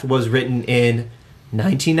draft was written in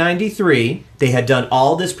 1993. They had done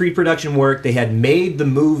all this pre-production work. They had made the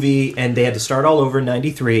movie, and they had to start all over in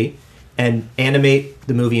 93 and animate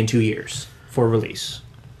the movie in 2 years for release.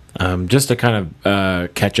 Just to kind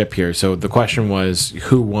of catch up here. So the question was,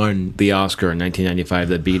 who won the Oscar in 1995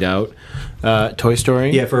 that beat out Toy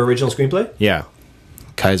Story? Yeah, for original screenplay? Yeah.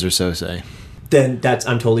 Kaiser Sose. Then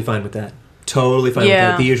I'm totally fine with that. Totally fine with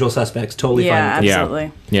that. The Usual Suspects, totally fine with that.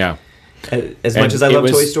 Absolutely. Yeah. As much as I love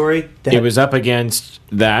Toy Story, it was up against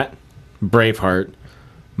that, Braveheart,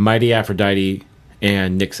 Mighty Aphrodite,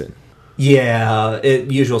 and Nixon. Yeah,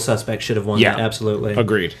 Usual Suspects should have won that, absolutely.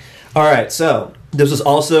 Agreed. All right, so this was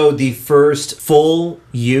also the first full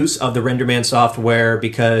use of the RenderMan software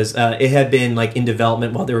because it had been in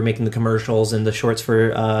development while they were making the commercials and the shorts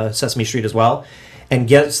for Sesame Street as well. And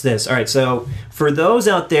guess this. All right, so for those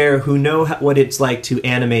out there who know what it's like to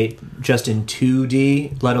animate just in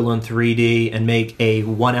 2D, let alone 3D, and make a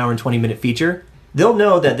 1 hour and 20-minute feature, they'll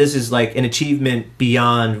know that this is an achievement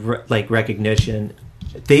beyond recognition.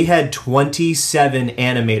 They had 27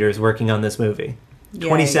 animators working on this movie.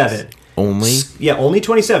 27. Only? Yeah, only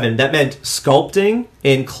 27. That meant sculpting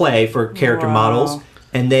in clay for character models,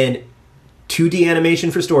 and then 2D animation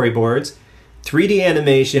for storyboards, 3D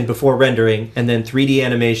animation before rendering, and then 3D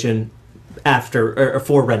animation after or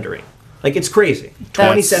for rendering. It's crazy.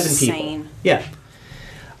 27 people. Yeah.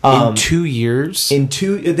 In 2 years?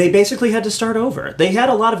 They basically had to start over. They had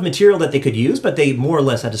a lot of material that they could use, but they more or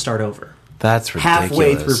less had to start over. That's ridiculous.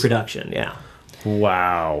 Halfway through production, yeah.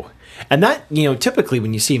 Wow. And that, typically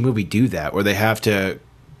when you see a movie do that, where they have to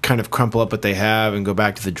kind of crumple up what they have and go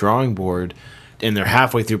back to the drawing board, and they're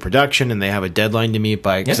halfway through production and they have a deadline to meet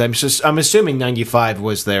by, because I'm assuming 95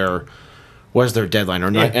 was their deadline, or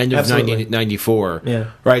end of 1994.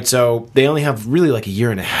 Yeah. Right, so they only have really a year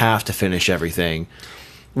and a half to finish everything.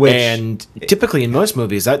 And typically in most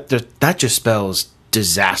movies, that just spells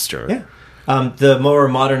disaster. Yeah. The more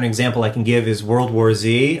modern example I can give is World War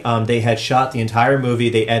Z. They had shot the entire movie,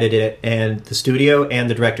 they edited it, and the studio and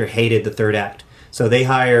the director hated the third act. So they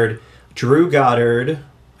hired Drew Goddard,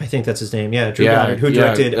 I think that's his name, Drew Goddard, who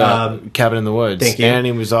directed Cabin in the Woods. Thank you. And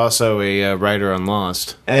he was also a writer on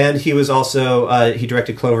Lost. And he was also, he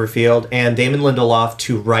directed Cloverfield, and Damon Lindelof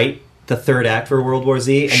to write the third act for World War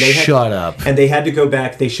Z. And Shut up. And they had to go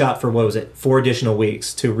back, they shot for, 4 additional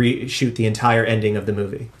weeks to reshoot the entire ending of the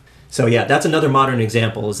movie. So yeah, that's another modern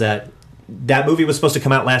example, is that movie was supposed to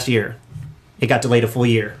come out last year. It got delayed a full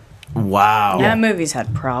year. Wow. That movie's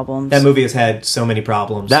had problems. That movie has had so many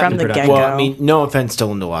problems. From the get-go. Well, I mean, no offense to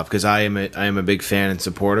Lindelof, because I am a big fan and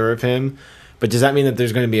supporter of him, but does that mean that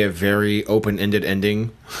there's going to be a very open-ended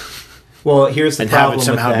ending? Well, here's the problem with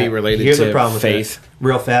that. And have it somehow be related here's to the problem faith? With that.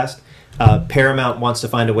 Real fast. Paramount wants to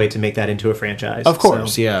find a way to make that into a franchise. Of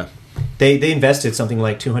course, yeah. They invested something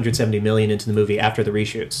like $270 million into the movie after the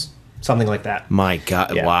reshoots. Something like that. My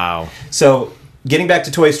God, yeah. Wow. So, getting back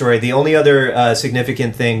to Toy Story, the only other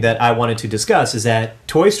significant thing that I wanted to discuss is that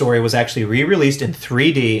Toy Story was actually re-released in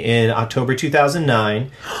 3D in October 2009,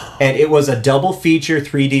 and it was a double feature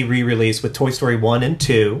 3D re-release with Toy Story 1 and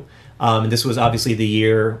 2. And this was obviously the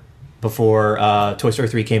year before Toy Story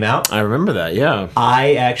 3 came out. I remember that, yeah.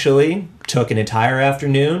 I actually took an entire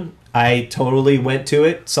afternoon. I totally went to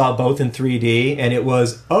it, saw both in 3D, and it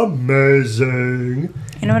was amazing.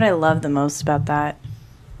 You know what I love the most about that?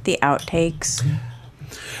 The outtakes.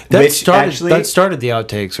 That started the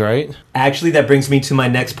outtakes, right? Actually, that brings me to my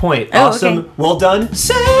next point. Oh, awesome. okay. Well done.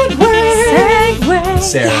 Segue. Segue.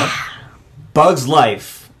 Sarah, Bugs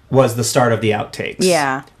Life was the start of the outtakes.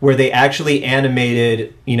 Yeah. Where they actually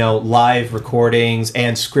animated, live recordings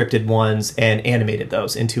and scripted ones and animated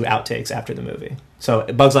those into outtakes after the movie. So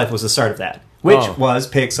Bugs Life was the start of that, which was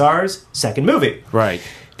Pixar's second movie. Right.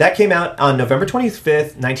 That came out on November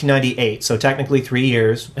 25th, 1998, so technically 3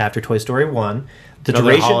 years after Toy Story 1.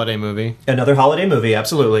 Another holiday movie. Another holiday movie,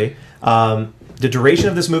 absolutely. The duration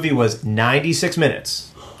of this movie was 96 minutes.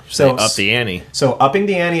 So up the ante. So upping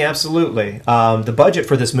the ante, absolutely. The budget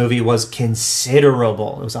for this movie was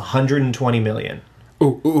considerable. It was $120 million.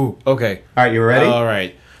 Ooh, okay. All right, you ready? All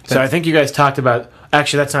right. So I think you guys talked about...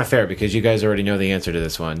 Actually, that's not fair because you guys already know the answer to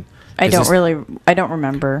this one. I don't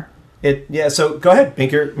remember. So go ahead.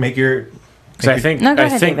 Make your... I think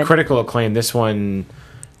David. critical acclaim, this one...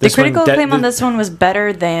 The critical acclaim on this one was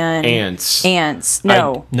better than Ants. Ants.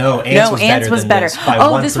 No, Ants was better than this by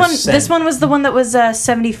 1%. This one was the one that was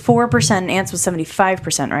 74%. And Ants was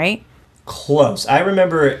 75%, right? Close. I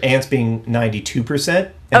remember Ants being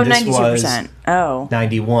 92%. And this 92%. Was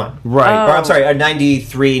 91. Right. Or I'm sorry,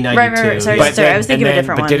 93, 92. Right. Sorry, I was thinking of a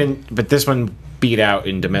different one. But this one beat out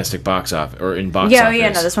in domestic box office or in box office. Yeah,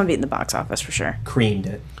 no, this one beat in the box office for sure. Creamed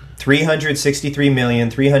it.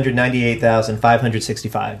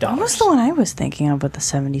 $363,398,565. What was the one I was thinking of with the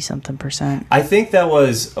 70-something%? I think that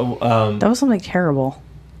was... that was something terrible.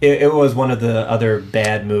 It was one of the other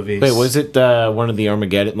bad movies. Wait, was it one of the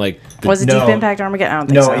Armageddon? Was it Deep Impact Armageddon? I don't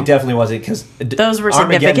think so. No, it definitely wasn't because those were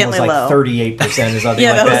Armageddon significantly was low. 38% or something like that.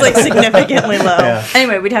 Yeah, that was significantly low. Yeah.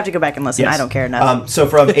 Anyway, we'd have to go back and listen. Yes. I don't care enough. So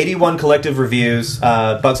from 81 collective reviews,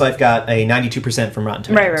 Bugs Life got a 92% from Rotten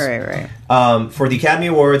Tomatoes. Right. For the Academy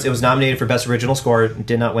Awards, it was nominated for Best Original Score. It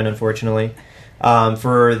did not win, unfortunately.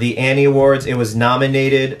 For the Annie Awards, it was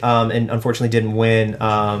nominated and unfortunately didn't win.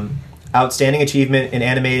 Outstanding Achievement in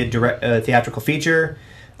Animated Theatrical Feature,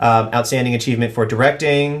 Outstanding Achievement for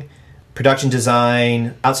Directing, Production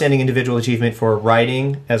Design, Outstanding Individual Achievement for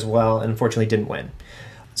Writing as well, and unfortunately didn't win.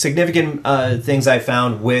 Significant things I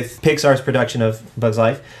found with Pixar's production of Bugs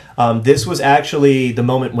Life. This was actually the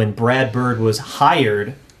moment when Brad Bird was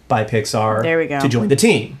hired by Pixar to join the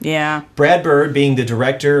team. Yeah. Brad Bird being the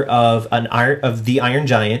director of The Iron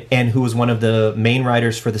Giant and who was one of the main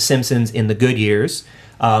writers for The Simpsons in the good years.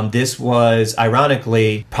 This was,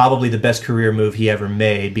 ironically, probably the best career move he ever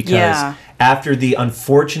made because after the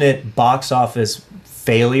unfortunate box office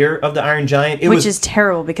failure of The Iron Giant... Which is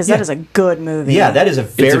terrible because that is a good movie. Yeah, that is a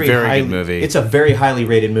very good movie. It's a very highly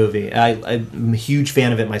rated movie. I'm a huge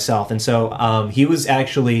fan of it myself. And so he was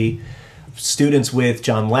actually students with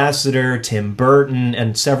John Lasseter, Tim Burton,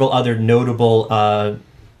 and several other notable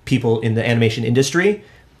people in the animation industry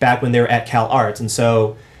back when they were at Cal Arts. And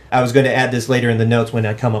so... I was going to add this later in the notes when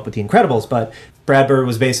I come up with The Incredibles, but Brad Bird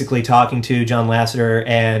was basically talking to John Lasseter,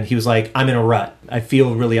 and he was like, I'm in a rut. I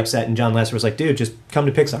feel really upset. And John Lasseter was like, dude, just come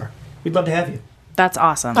to Pixar. We'd love to have you. That's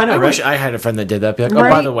awesome. I wish I had a friend that did that. Be like,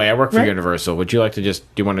 by the way, I work for Universal. Would you like to do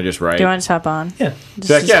you want to just write? Do you want to hop on? Yeah.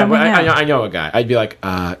 I know a guy. I'd be like,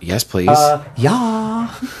 yes, please.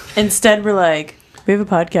 Yeah. Instead, we're like, we have a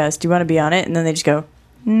podcast. Do you want to be on it? And then they just go,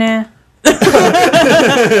 nah. I'm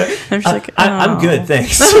just like, I'm good,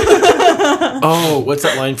 thanks. What's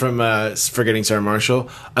that line from Forgetting Sarah Marshall?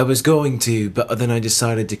 I was going to, but then I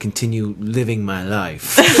decided to continue living my life.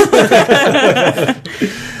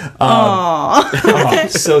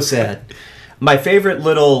 So sad. My favorite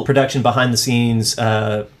little production behind the scenes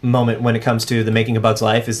moment when it comes to the making of Bugs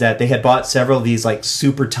Life is that they had bought several of these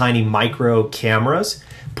super tiny micro cameras,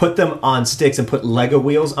 put them on sticks and put Lego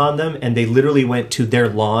wheels on them, and they literally went to their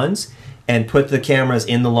lawns and put the cameras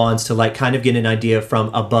in the lawns to kind of get an idea from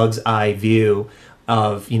a bug's eye view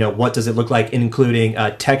of, what does it look like, including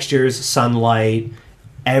textures, sunlight,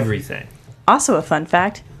 everything. Also a fun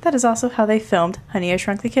fact, that is also how they filmed Honey, I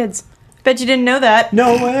Shrunk the Kids. Bet you didn't know that.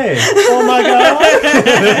 No way. Oh my God.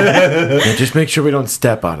 Yeah, just make sure we don't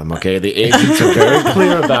step on them, okay? The agents are very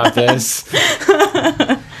clear about this.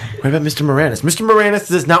 What about Mr. Moranis? Mr. Moranis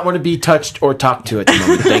does not want to be touched or talked to at the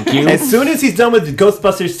moment. Thank you. As soon as he's done with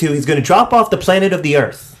Ghostbusters 2, he's going to drop off the planet of the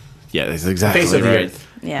Earth. Yeah, that's exactly Face of right. the Earth.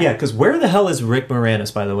 Yeah, because where the hell is Rick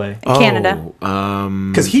Moranis, by the way? Canada.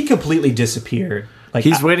 Because he completely disappeared.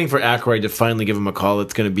 He's waiting for Aykroyd to finally give him a call.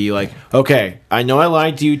 It's going to be like, okay, I know I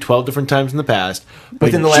lied to you 12 different times in the past, but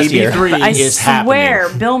within the last year, is happening. I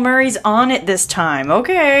swear, Bill Murray's on it this time.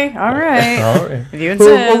 Okay, all right. all right. If you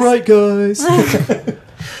insist. All right, guys.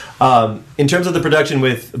 In terms of the production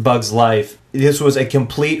with Bug's Life, this was a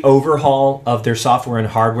complete overhaul of their software and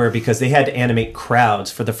hardware because they had to animate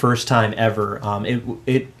crowds for the first time ever.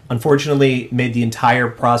 It unfortunately made the entire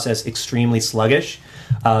process extremely sluggish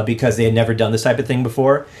because they had never done this type of thing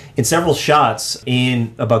before. In several shots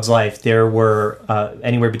in A Bug's Life, there were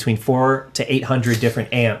anywhere between 400 to 800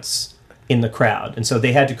 different ants in the crowd, and so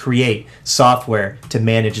they had to create software to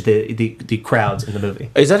manage the crowds in the movie.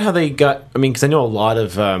 Is that how they got? I mean, because I know a lot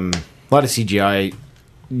of CGI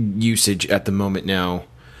usage at the moment now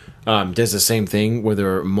does the same thing where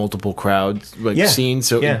there are multiple crowds scenes.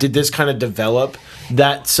 So did this kind of develop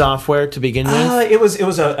that software to begin with? It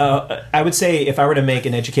was I would say if I were to make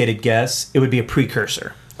an educated guess, it would be a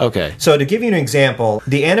precursor. Okay. So to give you an example,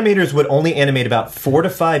 the animators would only animate about 4 to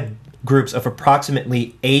 5 groups of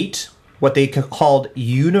approximately 8 what they called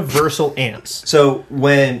universal ants. So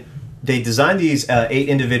when they designed these 8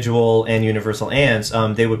 individual and universal ants,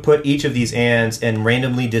 they would put each of these ants and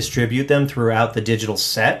randomly distribute them throughout the digital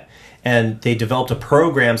set. And they developed a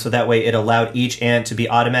program so that way it allowed each ant to be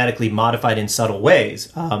automatically modified in subtle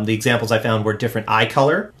ways. The examples I found were different eye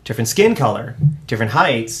color, different skin color, different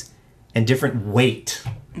heights, and different weight.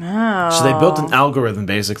 Oh. So they built an algorithm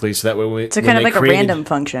basically so that way So kind of like a random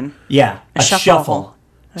function. Yeah, a shuffle.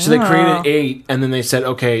 So they created 8, and then they said,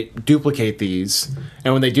 okay, duplicate these.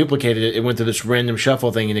 And when they duplicated it, it went to this random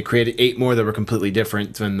shuffle thing, and it created 8 more that were completely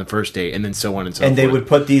different than the first 8, and then so on and so forth. And they would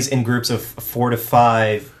put these in groups of 4 to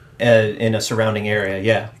 5 in a surrounding area,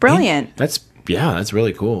 yeah. Brilliant. That's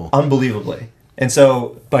really cool. Unbelievably. And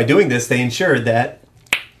so by doing this, they ensured that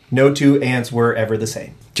no 2 ants were ever the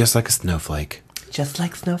same. Just like a snowflake. Just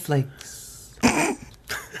like snowflakes.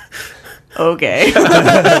 Okay.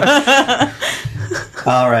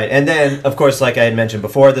 All right. And then, of course, like I had mentioned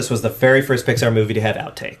before, this was the very first Pixar movie to have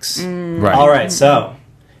outtakes. Right. All right. So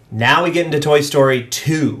now we get into Toy Story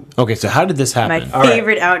 2. Okay, so how did this happen? My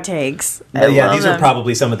favorite outtakes. I Yeah, love these them. are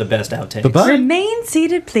probably some of the best outtakes. Remain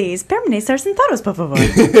seated, please. Permanecer sentados, por favor.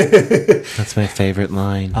 That's my favorite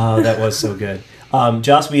line. Oh, that was so good.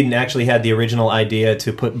 Joss Whedon actually had the original idea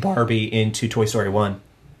to put Barbie into Toy Story 1.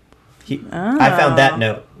 I found that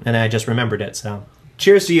note, and I just remembered it. So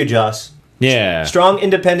cheers to you, Joss. Yeah. Strong,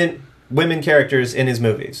 independent women characters in his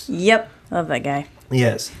movies. Yep. Love that guy.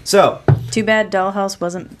 Yes. So. Too bad Dollhouse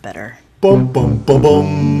wasn't better. Boom, boom, boom,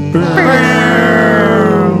 boom.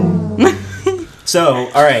 So,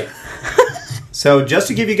 all right. So, just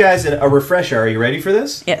to give you guys a refresher, are you ready for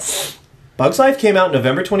this? Yes. Bug's Life came out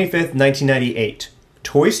November 25th, 1998.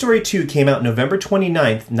 Toy Story 2 came out November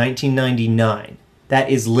 29th, 1999. That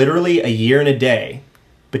is literally a year and a day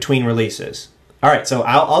between releases. All right, so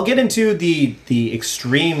I'll get into the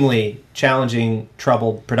extremely challenging,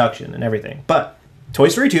 troubled production and everything. But Toy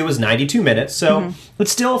Story 2 was 92 minutes, so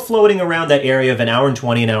it's still floating around that area of an hour and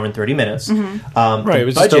 20, an hour and 30 minutes. Right, it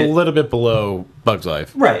was just a little bit below Bug's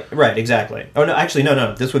Life. Right, exactly. Oh, no, actually,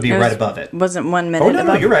 no. This would be right above it. Wasn't 1 minute Oh, no,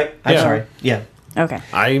 above? you're right. I'm Yeah. sorry. Yeah. Okay.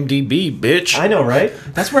 IMDb, bitch. I know, right?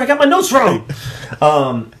 That's where I got my notes from.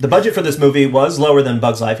 The budget for this movie was lower than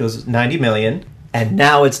Bug's Life. It was $90 million. And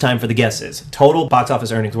now it's time for the guesses. Total box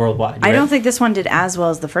office earnings worldwide. I don't think this one did as well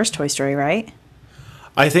as the first Toy Story, right?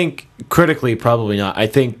 I think critically, probably not. I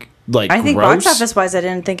think box gross. office wise, I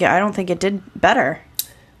don't think it did better.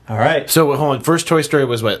 All right. So hold on. First Toy Story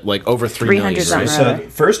was what, like over 3 million, 300 right? something.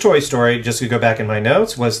 So first Toy Story, just to go back in my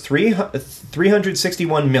notes, was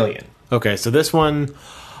 361 million. Okay, so this one,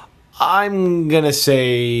 I'm gonna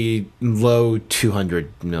say low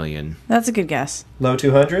 200 million. That's a good guess. Low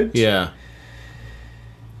 200s? Yeah.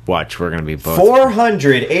 Watch, we're gonna be both.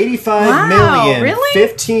 485 million, really?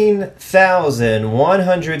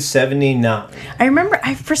 15,179. I remember,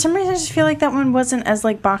 for some reason, I just feel like that one wasn't as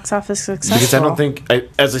like box office successful. Because I don't think,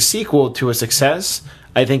 as a sequel to a success,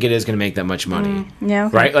 I think it is going to make that much money. Yeah.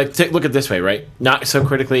 Okay. Right? Like, look at it this way, right? Not so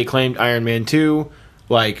critically acclaimed Iron Man 2,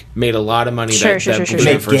 like, made a lot of money Sure. Made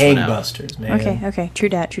the first one out. gangbusters, man. Okay. True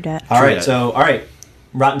dat. All right, that. so,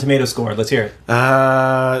 Rotten Tomato score. Let's hear it.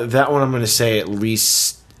 That one I'm going to say at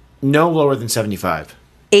least no lower than 75.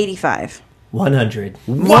 85. 100.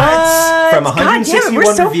 What? From God damn it, 161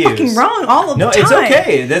 we're so reviews. fucking wrong all of the No, time. it's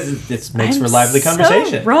okay. This makes for lively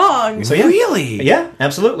conversation. So wrong. So, yeah. Really? Yeah,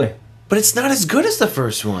 absolutely. But it's not as good as the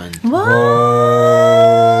first one.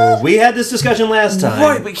 Oh, we had this discussion last time.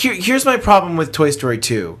 Right, but here's my problem with Toy Story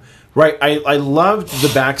 2. Right, I loved the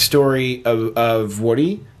backstory of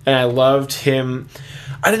Woody, and I loved him.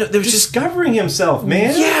 I don't know, there was just... Discovering himself,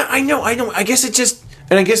 man. Yeah, I know. I guess it just...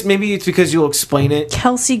 And I guess maybe it's because you'll explain it.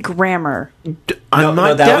 Kelsey Grammer.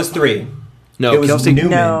 No, that was 3. No, it was Kelsey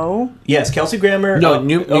Newman. No. Yes, Kelsey Grammer. No,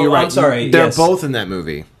 you're right. I'm sorry. They're yes. both in that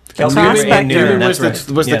movie. Kelsey Prospector. Grammer and Newman, Newman that's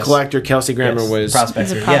was right. the collector. Kelsey Grammer was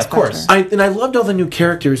Prospector. He's a Yeah, of course. prospector. And I loved all the new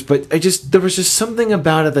characters, but there was just something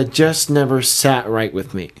about it that just never sat right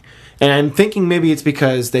with me. And I'm thinking maybe it's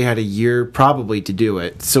because they had a year probably to do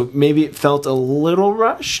it, so maybe it felt a little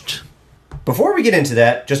rushed. Before we get into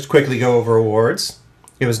that, just quickly go over awards.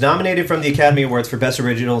 It was nominated from the Academy Awards for Best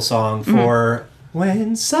Original Song for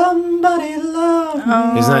When Somebody Loved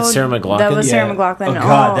Me. Isn't that Sarah McLachlan? That was Sarah Yeah. McLachlan. Oh,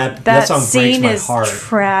 God, that song breaks scene my is heart.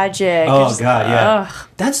 tragic. Oh, Just- God, yeah. ugh.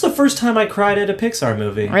 That's the first time I cried at a Pixar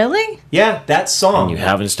movie. Really? Yeah, that song. You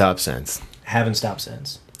haven't stopped since, Haven't stopped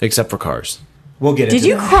since. except for Cars. We'll get into Did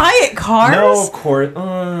you that. cry at Cars? No, of course.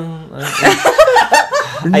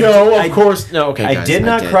 Of course. No, okay. I guys, did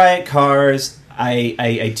not cry at Cars.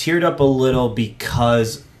 I teared up a little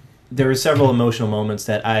because there were several emotional moments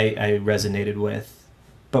that I resonated with.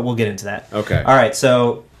 But we'll get into that. Okay. All right.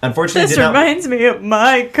 So, unfortunately, This did not... reminds me of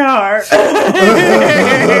my car.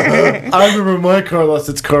 I remember my car lost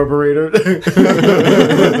its carburetor.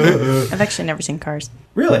 I've actually never seen Cars.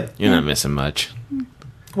 Really? You're not missing much.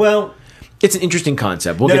 Well, It's an interesting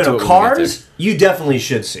concept. We'll no, get to no, it. no. when we get there. Cars, you definitely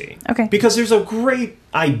should see. Okay. Because there's a great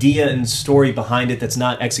idea and story behind it that's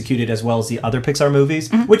not executed as well as the other Pixar movies,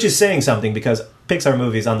 which is saying something because Pixar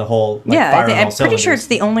movies on the whole, like, Yeah, fire on all I'm pretty cylinders. sure it's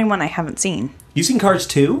the only one I haven't seen. You seen Cars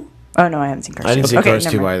 2? Oh, no, I haven't seen Cars. I didn't see Okay, Cars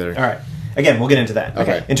never 2 mind. either. All right. Again, we'll get into that.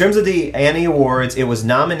 Okay. In terms of the Annie Awards, it was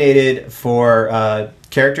nominated for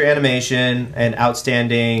character animation and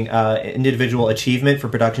outstanding individual achievement for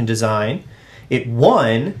production design. It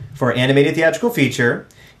won for animated theatrical feature.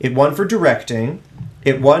 It won for directing.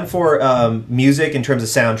 It won for music in terms of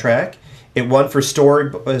soundtrack. It won for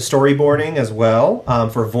storyboarding as well,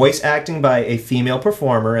 for voice acting by a female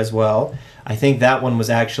performer as well. I think that one was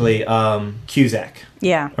actually Cusack.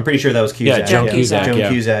 Yeah. I'm pretty sure that was Cusack. Yeah, Joan Cusack, Joan yeah.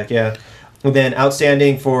 Cusack, yeah. And then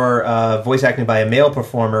outstanding for voice acting by a male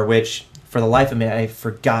performer, which for the life of me, I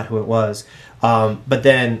forgot who it was. But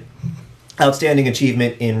then outstanding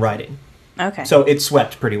achievement in writing. Okay. So it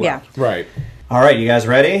swept pretty well. Yeah. Right. All right, you guys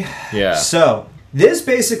ready? Yeah. So this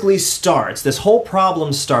basically starts, this whole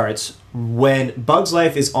problem starts when Bug's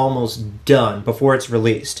Life is almost done before it's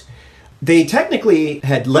released. They technically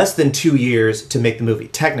had less than 2 years to make the movie,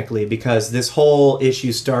 technically, because this whole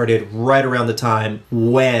issue started right around the time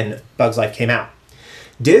when Bug's Life came out.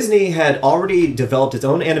 Disney had already developed its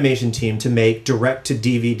own animation team to make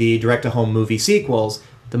direct-to-DVD, direct-to-home movie sequels.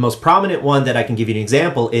 The most prominent one that I can give you an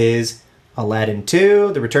example is Aladdin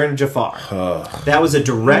 2, The Return of Jafar. That was a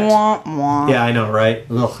direct... Wah, wah. Yeah, I know, right?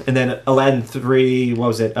 Ugh. And then Aladdin 3, what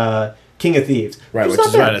was it? King of Thieves. Right, It was which not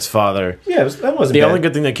is bad. about his father. Yeah, that wasn't The bad. only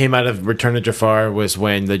good thing that came out of Return of Jafar was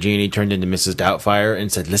when the genie turned into Mrs. Doubtfire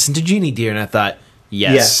and said, "Listen to Genie, dear." And I thought,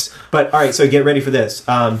 yes. But, all right, so get ready for this.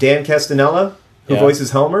 Dan Castanella, who Yeah.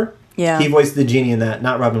 voices Homer, Yeah. he voiced the genie in that,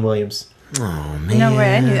 not Robin Williams. Oh, man. No,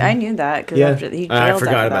 wait, I knew that. Cause Yeah. after he I jailed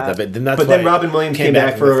forgot after about that. But then, that's But then why Robin Williams it came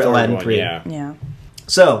back in for the third Aladdin one, 3. Yeah. Yeah.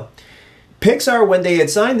 So, Pixar, when they had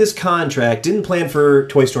signed this contract, didn't plan for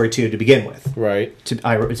Toy Story 2 to begin with. Right.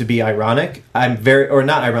 To be ironic, or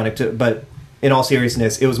not ironic, but in all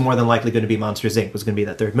seriousness, it was more than likely going to be Monsters Inc. was going to be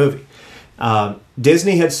that third movie.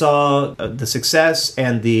 Disney had saw the success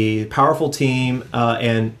and the powerful team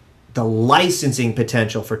and the licensing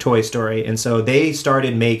potential for Toy Story, and so they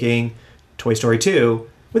started making Toy Story 2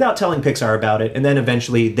 without telling Pixar about it, and then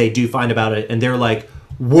eventually they do find about it, and they're like,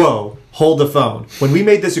 whoa, hold the phone. When we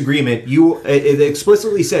made this agreement, it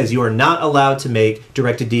explicitly says you are not allowed to make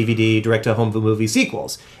direct-to-DVD, direct-to-home movie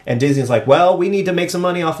sequels. And Disney's like, well, we need to make some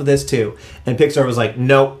money off of this too. And Pixar was like,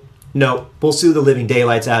 nope, we'll sue the living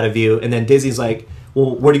daylights out of you. And then Disney's like,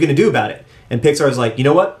 well, what are you going to do about it? And Pixar's like, you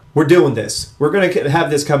know what? We're doing this. We're going to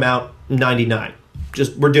have this come out in 99.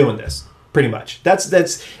 We're doing this. Pretty much. That's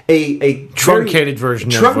a Truncated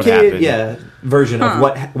version of what truncated, happened. version of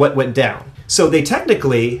what went down. So they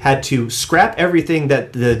technically had to scrap everything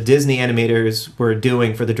that the Disney animators were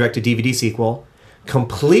doing for the direct-to-DVD sequel,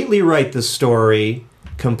 completely write the story,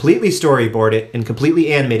 completely storyboard it, and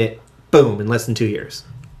completely animate it, boom, in less than 2 years.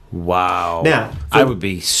 Wow. Now, I would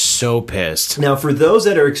be so pissed. Now, for those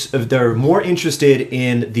that are more interested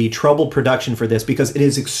in the troubled production for this, because it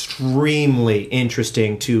is extremely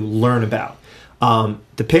interesting to learn about,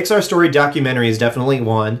 the Pixar Story documentary is definitely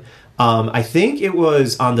one. I think it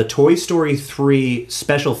was on the Toy Story 3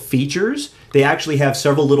 special features. They actually have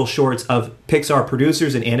several little shorts of Pixar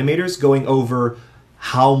producers and animators going over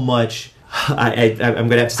how much... I'm going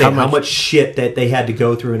to have to say how much shit that they had to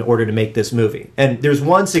go through in order to make this movie. And there's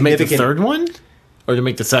one significant... To make the third one? Or to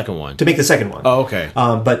make the second one? To make the second one. Oh, okay.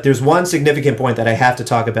 But there's one significant point that I have to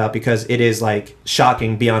talk about because it is, like,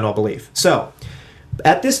 shocking beyond all belief. So,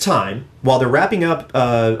 At this time, while they're wrapping up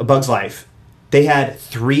A Bug's Life, they had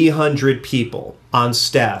 300 people on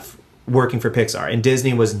staff working for Pixar, and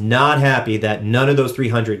Disney was not happy that none of those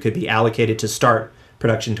 300 could be allocated to start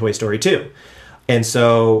production Toy Story 2. And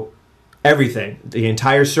so everything, the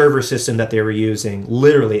entire server system that they were using,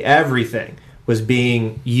 literally everything, was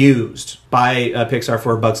being used by Pixar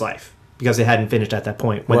for A Bug's Life because they hadn't finished at that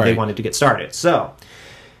point when they wanted to get started. So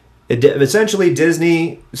essentially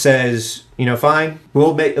Disney says, fine,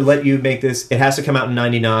 we'll let you make this. It has to come out in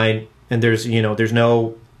 99, and there's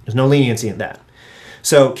no leniency in that.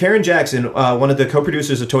 So Karen Jackson, one of the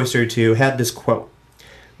co-producers of Toy Story 2, had this quote.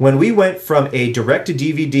 When we went from a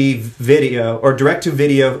direct-to-DVD video or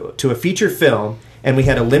direct-to-video to a feature film, and we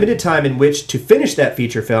had a limited time in which to finish that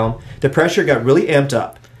feature film, the pressure got really amped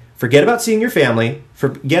up. Forget about seeing your family.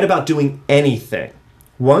 Forget about doing anything.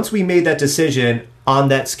 Once we made that decision on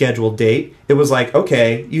that scheduled date, it was like,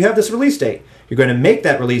 okay, you have this release date. You're going to make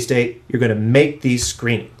that release date. You're going to make these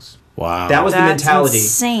screenings. Wow. That was the mentality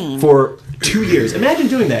insane. For 2 years. Imagine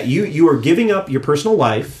doing that. You are giving up your personal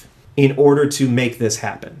life in order to make this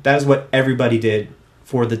happen. That is what everybody did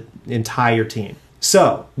for the entire team.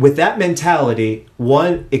 So, with that mentality,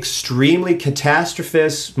 one extremely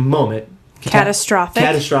catastrophist moment.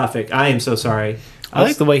 Catastrophic. I am so sorry. I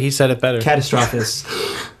like the way he said it better. Catastrophist.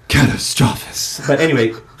 Catastrophist. But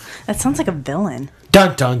anyway. That sounds like a villain.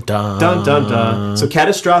 Dun, dun, dun. Dun, dun, dun. So,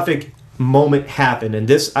 catastrophic moment happened, and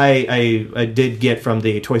this I did get from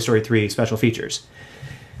the Toy Story 3 special features.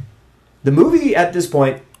 The movie at this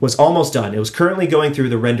point was almost done. It was currently going through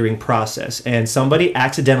the rendering process, and somebody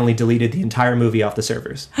accidentally deleted the entire movie off the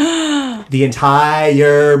servers. The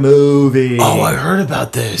entire movie. Oh, I heard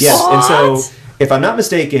about this. Yes, what? And so, if I'm not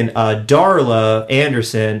mistaken, Darla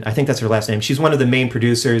Anderson, I think that's her last name, she's one of the main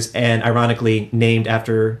producers, and ironically named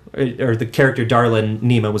after, or the character Darla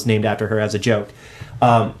Nima was named after her as a joke.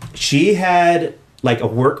 She had like a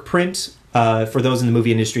work print. For those in the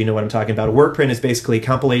movie industry know what I'm talking about. A work print is basically a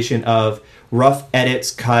compilation of rough edits,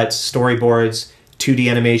 cuts, storyboards, 2D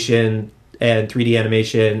animation, and 3D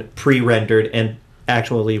animation pre-rendered and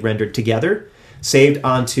actually rendered together, saved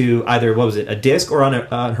onto either, a disc or on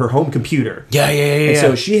her home computer. Yeah. And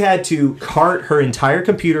so she had to cart her entire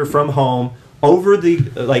computer from home over the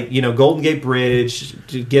Golden Gate Bridge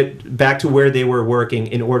to get back to where they were working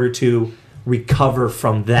in order to recover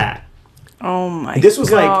from that. Oh my god. This was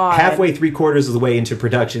God. like halfway, 3/4 of the way into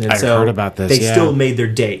production, and I heard about this, they still made their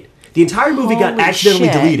date. The entire movie got Holy accidentally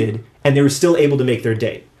shit. deleted, and they were still able to make their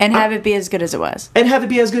date. And have it be as good as it was.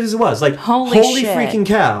 Like, holy shit. freaking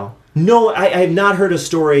cow. No, I have not heard a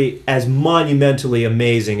story as monumentally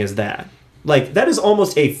amazing as that. Like, that is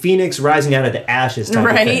almost a phoenix rising out of the ashes type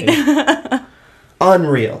of thing.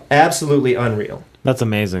 Unreal. Absolutely unreal. That's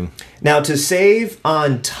amazing. Now, to save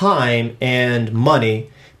on time and money,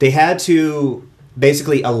 they had to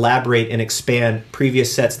basically elaborate and expand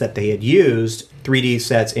previous sets that they had used, 3D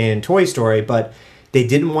sets in Toy Story, but they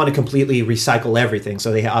didn't want to completely recycle everything,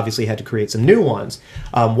 so they obviously had to create some new ones.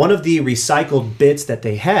 One of the recycled bits that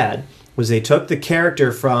they had was they took the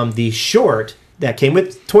character from the short that came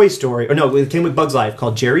with Toy Story, it came with Bug's Life,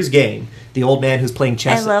 called Jerry's Game, the old man who's playing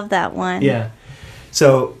chess. I love that one. Yeah.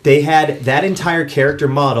 So they had that entire character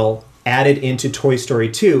model added into Toy Story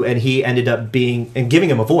 2, and he ended up giving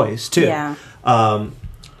him a voice too. Yeah.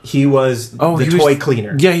 He was the toy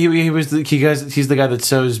cleaner. Yeah, he's the guy that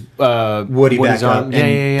sews Woody back up and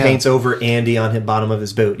yeah. paints over Andy on the bottom of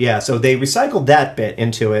his boot. Yeah, so they recycled that bit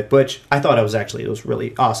into it, which I thought it was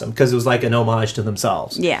really awesome because it was like an homage to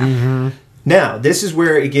themselves. Yeah. Mm-hmm. Now, this is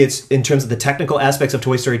where it gets, in terms of the technical aspects of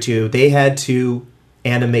Toy Story 2, they had to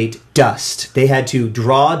animate dust. They had to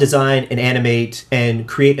draw, design, and animate and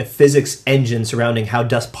create a physics engine surrounding how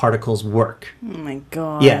dust particles work. Oh my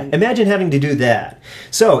god. Yeah, imagine having to do that.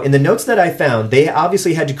 So, in the notes that I found, they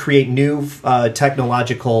obviously had to create new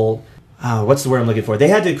technological... what's the word I'm looking for? They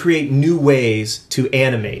had to create new ways to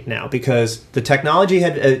animate now because the technology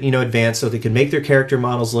had advanced so they could make their character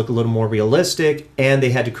models look a little more realistic, and they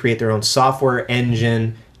had to create their own software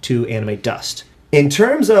engine to animate dust. In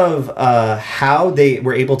terms of how they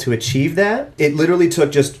were able to achieve that, it literally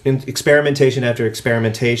took just experimentation after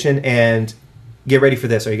experimentation. And get ready for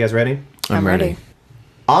this. Are you guys ready? I'm ready.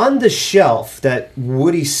 On the shelf that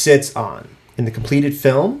Woody sits on in the completed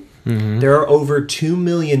film, there are over 2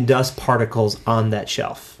 million dust particles on that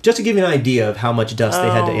shelf. Just to give you an idea of how much dust they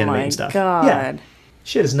had to animate and stuff. God. Yeah.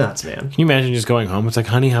 Shit is nuts, man. Can you imagine just going home? It's like,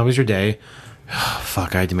 honey, how was your day?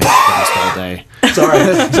 Fuck, I had to make dust all day.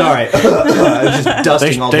 Sorry. I was just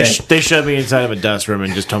dusting all day. They shoved me inside of a dust room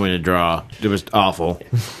and just told me to draw. It was awful.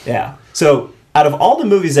 Yeah. So, out of all the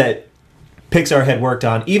movies that Pixar had worked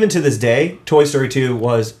on. Even to this day, Toy Story 2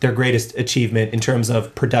 was their greatest achievement in terms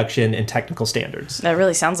of production and technical standards. That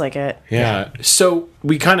really sounds like it. Yeah. So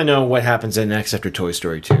we kind of know what happens next after Toy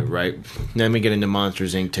Story 2, right? Then we get into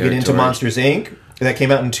Monsters, Inc. territory. Get into Monsters, Inc. That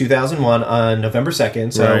came out in 2001 on November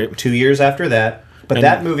 2nd, so Right. 2 years after that. But And-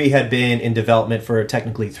 that movie had been in development for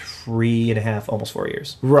technically 3.5, almost 4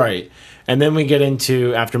 years. Right. And then we get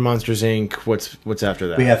into, after Monsters, Inc., what's after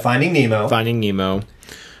that? We have Finding Nemo. Finding Nemo.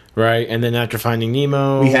 Right. And then after Finding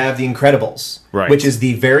Nemo... We have The Incredibles, Right. which is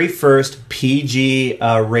the very first PG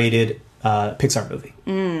rated Pixar movie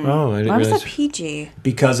Oh, I didn't Why was realize. that PG?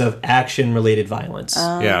 because of action-related violence.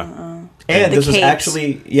 Yeah. And The this was capes.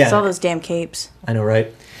 actually... Yeah, It's all those damn capes. I know,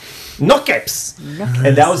 right? No capes!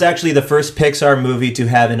 And that was actually the first Pixar movie to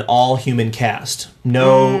have an all-human cast.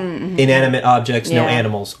 No inanimate objects, no Yeah.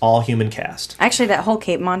 animals. All-human cast. Actually, that whole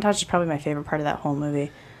cape montage is probably my favorite part of that whole movie.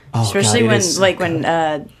 Oh, Especially God, it when, is so like, good.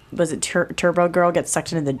 when was it Turbo Girl gets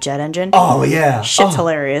sucked into the jet engine? Oh, yeah. Shit's oh.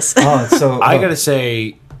 hilarious. Oh, it's so... I oh. gotta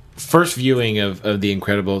say, first viewing of The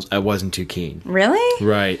Incredibles, I wasn't too keen. Really?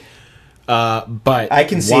 Right. But I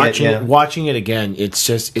can see it, watching it again, it's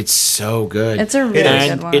so good. It's a really is.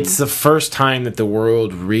 good one. It's the first time that the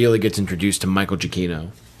world really gets introduced to Michael Giacchino.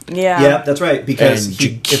 yeah. Yeah, that's right. Because And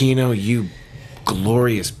Giacchino, you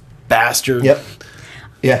glorious bastard. Yep.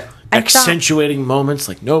 Yeah. Accentuating moments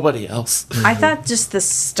like nobody else. I thought just the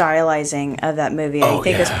stylizing of that movie, I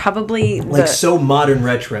think, is probably Like the, so modern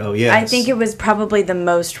retro, yeah. I think it was probably the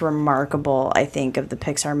most remarkable, I think, of the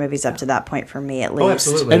Pixar movies up to that point for me, at least. Oh,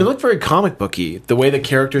 absolutely. And it looked very comic booky. The way the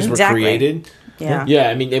characters Exactly. were created. Yeah. Yeah,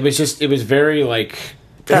 I mean, it was very, like,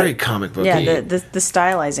 very comic booky. Yeah, the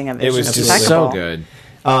stylizing of it, It was just just so impeccable. good.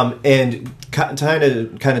 And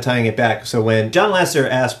kind of tying it back. So when John Lasseter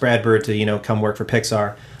asked Brad Bird to come work for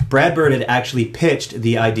Pixar, Brad Bird had actually pitched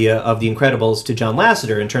the idea of The Incredibles to John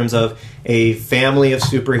Lasseter in terms of a family of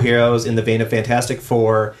superheroes in the vein of Fantastic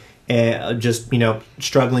Four, and just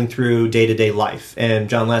struggling through day-to-day life. And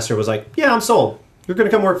John Lasseter was like, "Yeah, I'm sold. You're going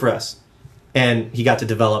to come work for us." And he got to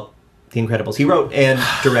develop The Incredibles. He wrote and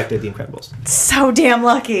directed The Incredibles. So damn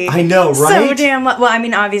lucky. I know, So right? damn well, I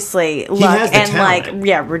mean, obviously, luck has the and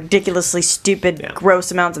talent. ridiculously stupid,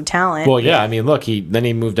 gross amounts of talent. Well, yeah, I mean, look, he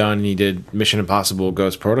moved on and he did Mission Impossible: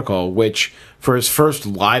 Ghost Protocol, which for his first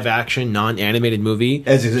live action non-animated movie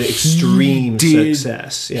As an extreme did-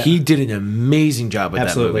 success. Yeah. He did an amazing job with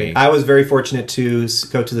Absolutely. that movie. I was very fortunate to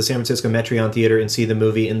go to the San Francisco Metreon Theater and see the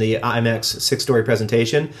movie in the IMAX 6-story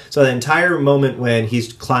presentation. So the entire moment when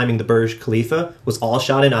he's climbing the Burj Khalifa was all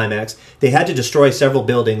shot in IMAX. They had to destroy several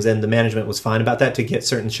buildings, and the management was fine about that to get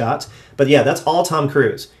certain shots. But yeah, that's all Tom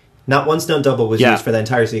Cruise. Not one stunt double was Yeah. used for that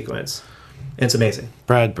entire sequence. It's amazing.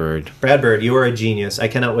 Brad Bird. Brad Bird, you are a genius. I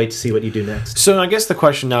cannot wait to see what you do next. So I guess the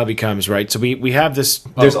question now becomes, right, so we have this...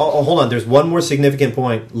 Hold on. There's one more significant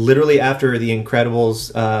point. Literally after The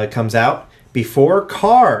Incredibles comes out, before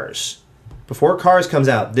Cars comes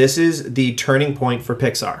out, this is the turning point for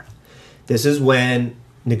Pixar. This is when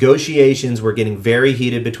negotiations were getting very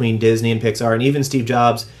heated between Disney and Pixar, and even Steve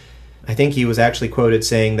Jobs, I think he was actually quoted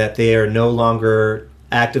saying that they are no longer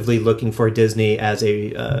actively looking for Disney as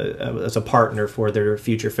a partner for their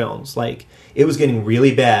future films. Like, it was getting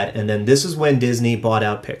really bad, and then this is when Disney bought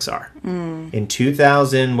out Pixar in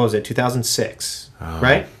 2006,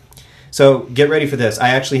 right? So get ready for this.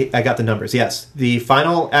 I got the numbers. Yes, the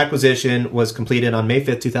final acquisition was completed on May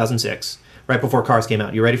 5th, 2006, right before Cars came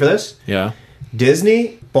out. You ready for this? Yeah.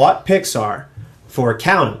 Disney bought Pixar for,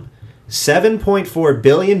 count 'em, $7.4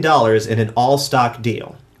 billion in an all-stock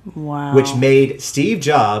deal, Wow. which made Steve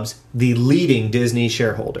Jobs the leading Disney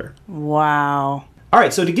shareholder. Wow. All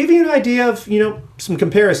right, so to give you an idea of, some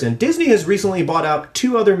comparison, Disney has recently bought out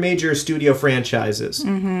 2 other major studio franchises.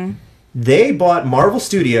 Mm-hmm. They bought Marvel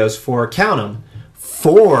Studios for, count 'em,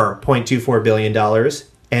 $4.24 billion,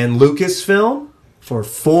 and Lucasfilm for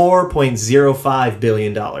 $4.05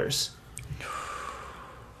 billion.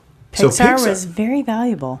 Pixar was very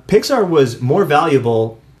valuable. Pixar was more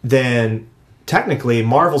valuable than, technically,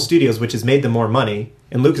 Marvel Studios, which has made them more money,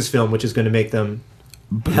 and Lucasfilm, which is going to make them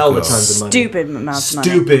hella tons of money. Stupid amounts of money.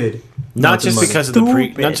 Stupid. Not amounts of just money. because of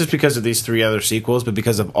not just because of these 3 other sequels, but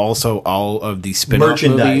because of also all of the spin-off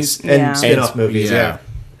merchandise movies. and Yeah. spin-off movies. yeah. Yeah,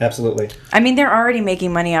 absolutely. I mean, they're already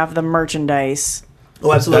making money off the merchandise.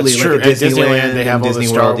 Oh, absolutely. That's true. Like At Disneyland, they have and all the Disney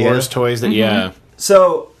Star World, Wars yeah. toys that, yeah.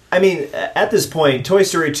 So I mean, at this point, Toy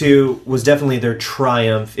Story 2 was definitely their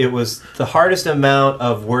triumph. It was the hardest amount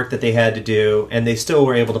of work that they had to do, and they still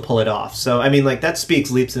were able to pull it off. So, I mean, like, that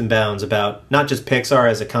speaks leaps and bounds about not just Pixar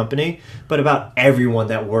as a company, but about everyone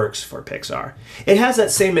that works for Pixar. It has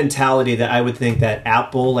that same mentality that I would think that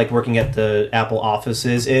Apple, like working at the Apple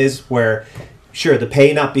offices, is, where, sure, the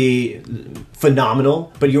pay not be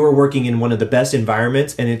phenomenal, but you are working in one of the best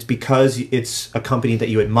environments, and it's because it's a company that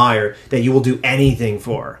you admire that you will do anything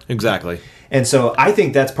for. Exactly. And so I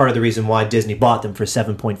think that's part of the reason why Disney bought them for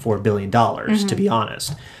 $7.4 billion, to be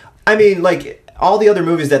honest. I mean, like, all the other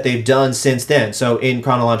movies that they've done since then, so in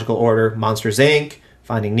chronological order, Monsters, Inc.,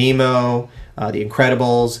 Finding Nemo, The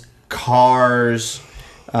Incredibles, Cars,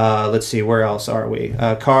 let's see, where else are we?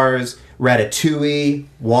 Cars, Ratatouille,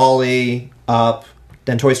 WALL-E, Up,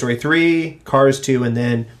 then Toy Story 3, Cars 2, and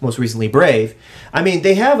then most recently Brave. I mean,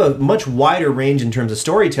 they have a much wider range in terms of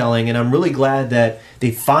storytelling, and I'm really glad that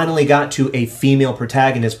they finally got to a female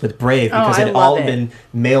protagonist with Brave, because it had all been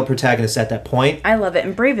male protagonists at that point. I love it,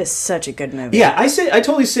 and Brave is such a good movie. Yeah, I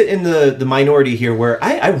totally sit in the minority here, where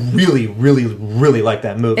I really, really, really like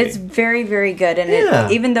that movie. It's very, very good,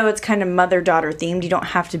 and even though it's kind of mother-daughter themed, you don't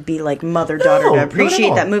have to be like mother-daughter to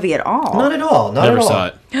appreciate that movie at all. Not at all. Never saw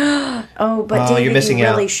it. Oh, but David, you're missing you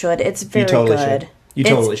really out. should. It's very totally good. should. You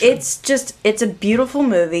totally should. It's a beautiful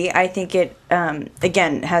movie. I think it,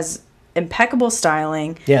 again, has impeccable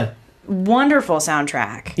styling. Yeah. Wonderful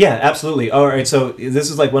soundtrack. Yeah, absolutely. All right, so this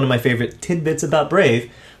is like one of my favorite tidbits about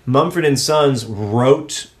Brave. Mumford & Sons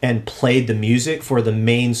wrote and played the music for the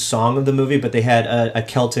main song of the movie, but they had a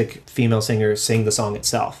Celtic female singer sing the song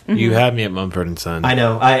itself. Mm-hmm. You had me at Mumford & Sons. I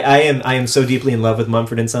know. I am so deeply in love with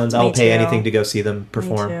Mumford & Sons. I'll pay too. anything to go see them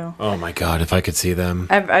perform. Me too. Oh my god, if I could see them.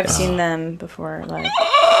 I've seen them before. Like,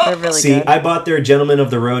 they're really See, good. I bought their Gentlemen of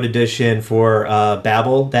the Road edition for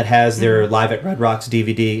Babel that has their Live at Red Rocks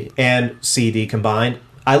DVD and CD combined.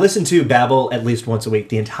 I listen to Babel at least once a week,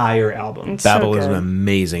 the entire album. It's so Babel is an good.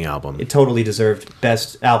 amazing album. It totally deserved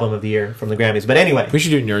Best Album of the Year from the Grammys. But anyway, We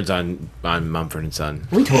should do Nerds on Mumford & Son.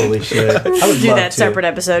 we totally should. I would do love that to. separate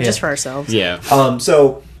episode Yeah. just for ourselves. Yeah.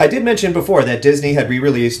 So I did mention before that Disney had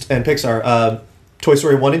re-released, and Pixar, Toy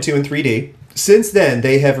Story 1 and 2 in 3D. Since then,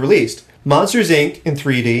 they have released Monsters, Inc. in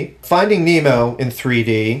 3D, Finding Nemo in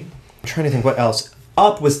 3D. I'm trying to think what else.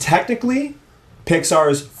 Up was technically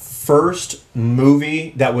Pixar's first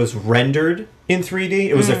movie that was rendered in 3D.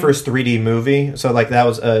 It was their first 3D movie. So, like, that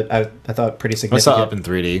was, I thought, pretty I significant. saw Up in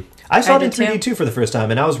 3D. I saw it in did too. 3D, too, for the first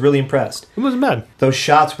time, and I was really impressed. It wasn't bad. Those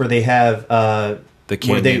shots where they have The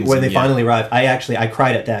when they canyons and- finally arrive, I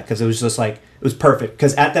cried at that, because it was just like, it was perfect.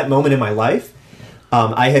 Because at that moment in my life,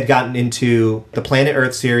 I had gotten into the Planet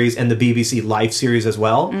Earth series and the BBC Life series as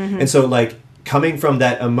well, and so, like, coming from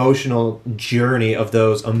that emotional journey of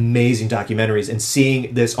those amazing documentaries and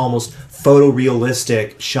seeing this almost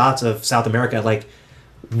photorealistic shots of South America, like,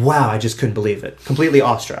 wow, I just couldn't believe it. Completely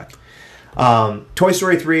awestruck. Toy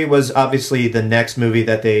Story 3 was obviously the next movie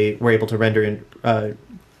that they were able to render and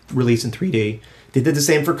release in 3D. They did the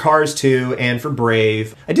same for Cars 2 and for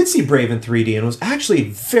Brave. I did see Brave in 3D, and it was actually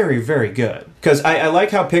very, very good. Because I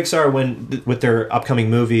like how Pixar, when with their upcoming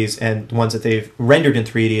movies and the ones that they've rendered in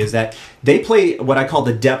 3D, is that they play what I call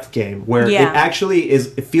the depth game, where it actually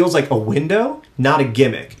it feels like a window, not a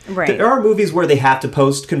gimmick. Right. There are movies where they have to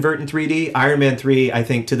post-convert in 3D. Iron Man 3, I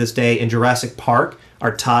think, to this day, and Jurassic Park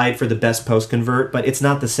are tied for the best post-convert, but it's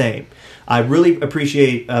not the same. I really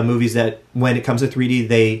appreciate movies that, when it comes to 3D,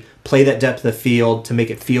 they play that depth of field to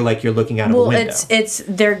make it feel like you're looking out of a window. It's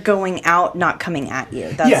they're going out, not coming at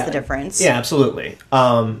you. That's the difference. Yeah, absolutely.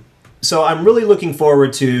 So I'm really looking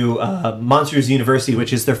forward to Monsters University,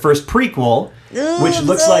 which is their first prequel, which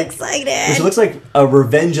looks like a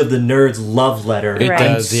Revenge of the Nerds love letter. It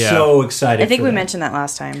does, yeah. So excited. I think for we that. mentioned that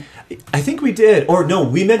last time. I think we did, or no,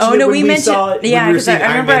 we mentioned it when we saw it. Yeah, when we were because I seeing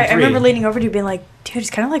Iron Man remember 3. I remember leaning over to you being like, dude, it's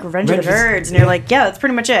kind of like Revenge of the Revenge Nerds, is- and you're like, yeah, that's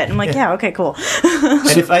pretty much it. And I'm like, yeah, okay, cool.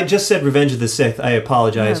 And if I just said Revenge of the Sith, I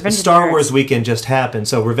apologize. Revenge of the Star Nerds. Wars weekend just happened,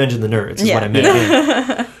 so Revenge of the Nerds is Yeah. what I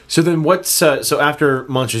meant. So then what's... so after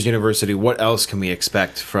Monsters University, what else can we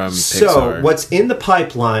expect from Pixar? So what's in the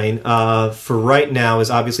pipeline for right now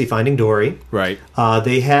is obviously Finding Dory. Right.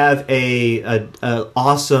 They have a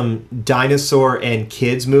awesome dinosaur and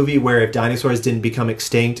kids movie where if dinosaurs didn't become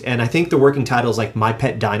extinct, and I think the working title is like My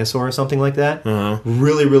Pet Dinosaur or something like that.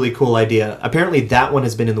 Really, really cool idea. Apparently that one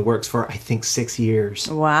has been in the works for, I think, 6 years.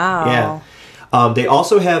 Wow. Yeah. They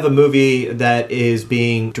also have a movie that is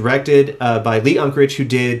being directed by Lee Unkrich, who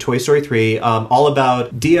did Toy Story 3, all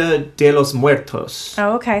about Dia de los Muertos.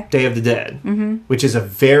 Oh, okay. Day of the Dead, which is a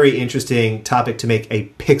very interesting topic to make a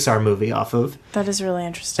Pixar movie off of. That is really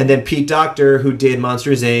interesting. And then Pete Docter, who did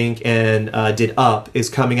Monsters, Inc. and did Up, is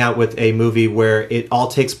coming out with a movie where it all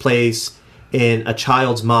takes place in a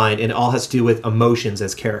child's mind, and it all has to do with emotions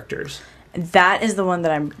as characters. That is the one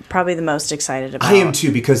that I'm probably the most excited about. I am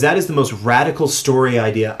too, because that is the most radical story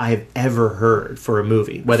idea I have ever heard for a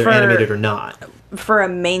movie, whether animated or not. For a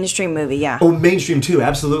mainstream movie, yeah. Oh, mainstream too,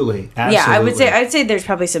 absolutely. Yeah, I'd say there's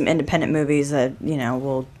probably some independent movies that,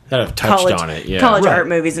 will that have touched on it, yeah. College art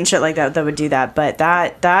movies and shit like that would do that, but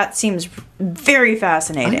that seems very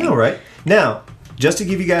fascinating. I know, right? Now, just to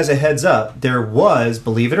give you guys a heads up, there was,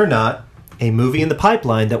 believe it or not, a movie in the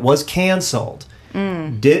pipeline that was canceled.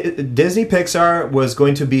 Disney Pixar was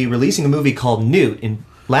going to be releasing a movie called Newt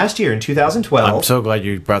last year in 2012. I'm so glad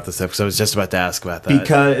you brought this up because I was just about to ask about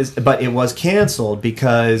that. But it was canceled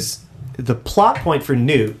because the plot point for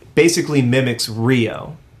Newt basically mimics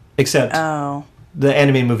Rio, except the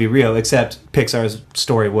animated movie Rio, except Pixar's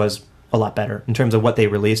story was a lot better in terms of what they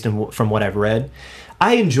released and from what I've read.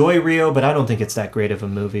 I enjoy Rio, but I don't think it's that great of a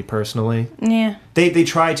movie, personally. Yeah. They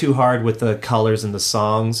try too hard with the colors and the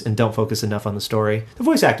songs and don't focus enough on the story. The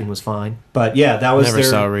voice acting was fine. But yeah, that was Never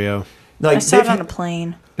saw Rio. Like, I saw it on a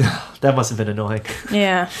plane. That must have been annoying.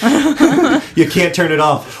 Yeah. You can't turn it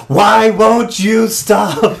off. Why won't you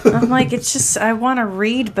stop? I'm like, it's just, I want to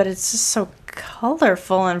read, but it's just so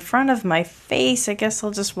colorful in front of my face. I guess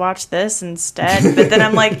I'll just watch this instead. But then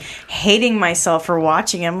I'm like hating myself for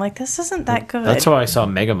watching it. I'm like, this isn't that good. That's why I saw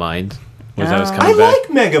Megamind. I like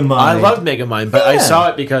Megamind. I love Megamind, but I saw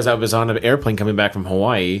it because I was on an airplane coming back from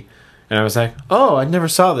Hawaii. And I was like, oh, I never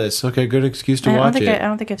saw this. Okay, good excuse to watch it. I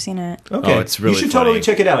don't think I've seen it. Okay. Oh, it's really You should funny. totally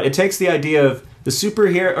check it out. It takes the idea of the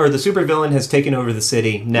superhero or the supervillain has taken over the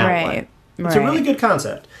city. Now Right. what? It's a really good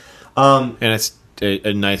concept. And it's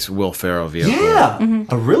a nice Will Ferrell vehicle. Yeah,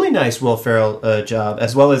 a really nice Will Ferrell job,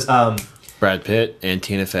 as well as Brad Pitt and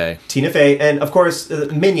Tina Fey. Tina Fey, and of course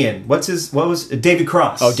Minion. What was David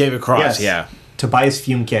Cross? Oh, David Cross, Yes. yeah. Tobias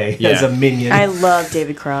Funke Yeah. as a Minion. I love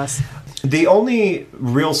David Cross. The only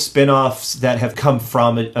real spin-offs that have come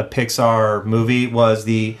from a Pixar movie was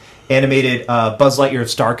the animated Buzz Lightyear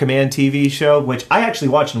Star Command TV show, which I actually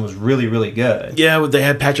watched and was really, really good. Yeah, they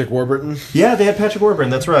had Patrick Warburton. Yeah, they had Patrick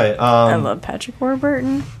Warburton, that's right. I love Patrick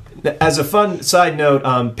Warburton. As a fun side note,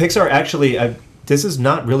 Pixar actually, this is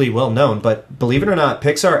not really well known, but believe it or not,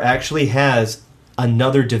 Pixar actually has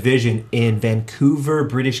another division in Vancouver,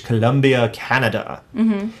 British Columbia, Canada.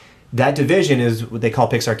 Mm-hmm. That division is what they call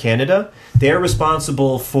Pixar Canada. They're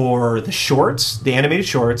responsible for the shorts, the animated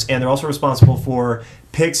shorts, and they're also responsible for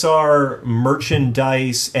Pixar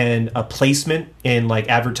merchandise and a placement in like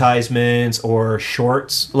advertisements or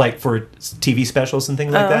shorts, like for TV specials and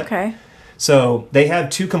things like that. Okay. So they have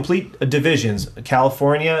two complete divisions,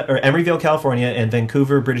 California, or Emeryville, California, and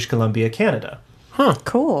Vancouver, British Columbia, Canada. Huh.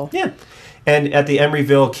 Cool. Yeah. And at the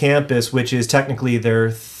Emeryville campus, which is technically their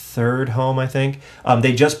third home, I think,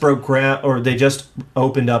 they just broke ground, or they just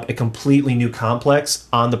opened up a completely new complex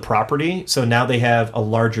on the property. So now they have a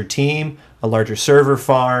larger team, a larger server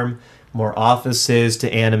farm, more offices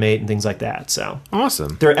to animate and things like that. So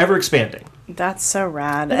Awesome. they're ever expanding. That's so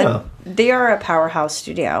rad. Yeah. And they are a powerhouse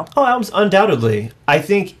studio. Oh, undoubtedly. I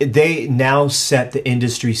think they now set the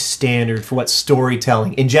industry standard for what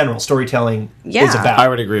storytelling, in general, storytelling is about. I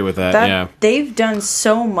would agree with that, yeah. They've done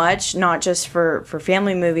so much, not just for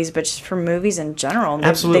family movies, but just for movies in general. And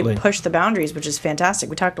Absolutely. They push the boundaries, which is fantastic.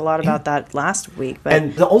 We talked a lot about that last week. But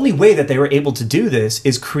And the only way that they were able to do this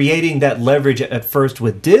is creating that leverage at first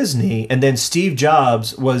with Disney, and then Steve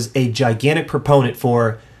Jobs was a gigantic proponent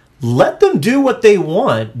for let them do what they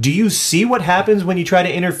want. Do you see what happens when you try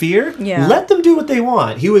to interfere? Yeah. Let them do what they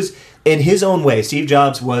want. He was, in his own way, Steve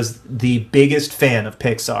Jobs was the biggest fan of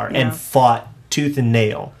Pixar and fought tooth and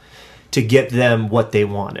nail to get them what they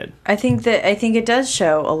wanted. I think it does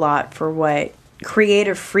show a lot for what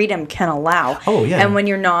creative freedom can allow. Oh, yeah. And when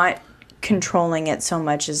you're not controlling it so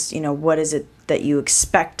much as, what is it that you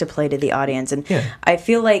expect to play to the audience. And I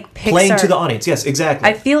feel like Pixar... Playing to the audience, yes, exactly.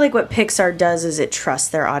 I feel like what Pixar does is it trusts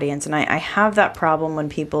their audience. And I have that problem when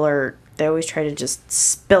people they always try to just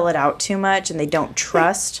spill it out too much and they don't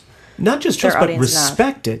trust Not just trust, but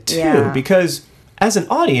respect it, too. Yeah. Because as an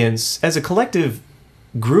audience, as a collective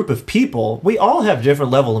group of people, we all have a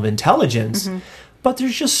different level of intelligence. Mm-hmm. But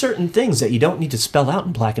there's just certain things that you don't need to spell out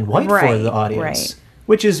in black and white for the audience. Right.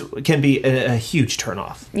 which can be a huge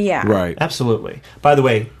turnoff. Yeah. Right. Absolutely. By the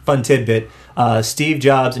way, fun tidbit, Steve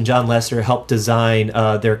Jobs and John Lester helped design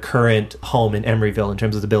their current home in Emeryville in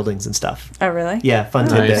terms of the buildings and stuff. Oh, really? Yeah,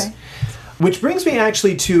 fun Oh, tidbit. okay. Which brings me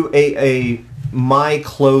actually to my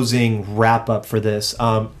closing wrap up for this.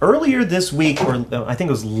 Earlier this week, or I think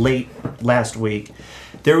it was late last week,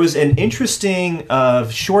 there was an interesting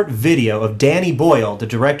short video of Danny Boyle, the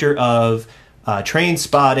director of Train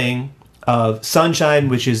Spotting, of Sunshine,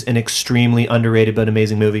 which is an extremely underrated but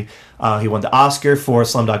amazing movie. He won the Oscar for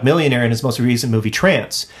Slumdog Millionaire in his most recent movie,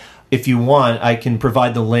 Trance. If you want, I can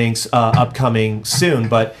provide the links upcoming soon.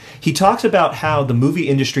 But he talks about how the movie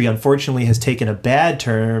industry, unfortunately, has taken a bad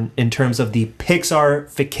turn in terms of the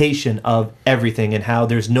Pixarification of everything and how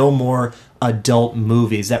there's no more adult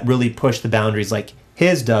movies that really push the boundaries like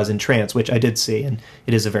his does in Trance, which I did see, and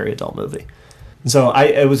it is a very adult movie. So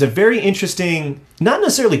it was a very interesting, not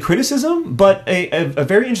necessarily criticism, but a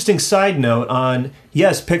very interesting side note on,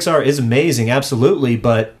 yes, Pixar is amazing, absolutely,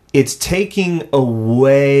 but it's taking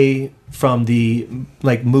away from the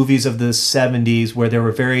movies of the 70s where there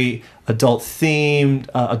were very adult-themed,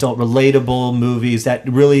 adult-relatable movies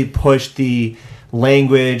that really pushed the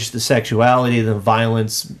language, the sexuality, the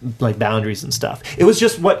violence, boundaries and stuff. It was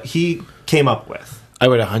just what he came up with. I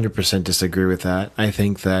would 100% disagree with that. I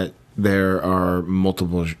think that there are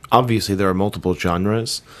multiple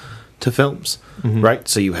genres to films, right?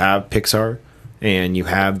 So you have Pixar, and you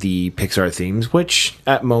have the Pixar themes, which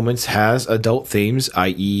at moments has adult themes,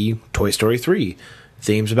 i.e. Toy Story 3,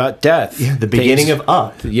 themes about death. Yeah, the beginning of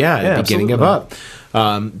Up. Yeah, the beginning of Up.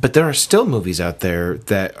 But there are still movies out there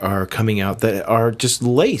that are coming out that are just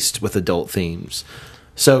laced with adult themes.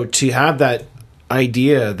 So to have that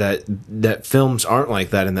idea that films aren't like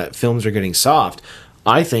that and that films are getting soft,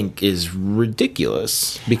 I think is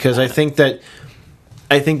ridiculous, because I think that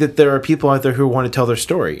there are people out there who want to tell their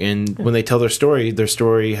story, and when they tell their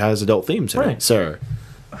story has adult themes in it. Sarah,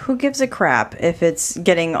 who gives a crap if it's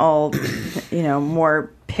getting all, more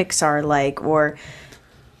Pixar-like or,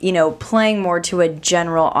 playing more to a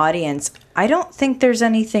general audience? I don't think there's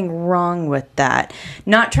anything wrong with that.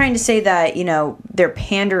 Not trying to say that, they're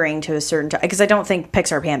pandering to a certain time, because I don't think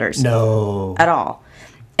Pixar panders. No. At all.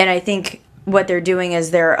 And I think what they're doing is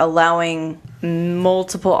they're allowing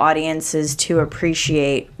multiple audiences to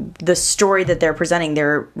appreciate the story that they're presenting.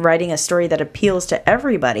 They're writing a story that appeals to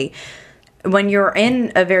everybody. When you're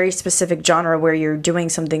in a very specific genre where you're doing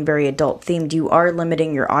something very adult themed, you are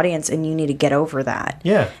limiting your audience, and you need to get over that.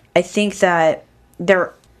 Yeah. I think that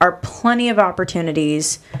there are plenty of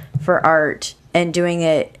opportunities for art, and doing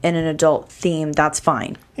it in an adult theme, that's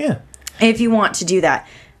fine. Yeah. If you want to do that.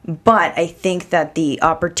 But I think that the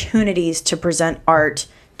opportunities to present art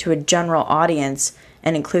to a general audience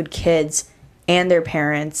and include kids and their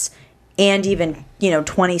parents and even,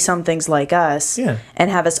 20-somethings like us, and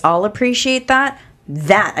have us all appreciate that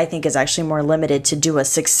I think is actually more limited. To do a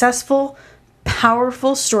successful,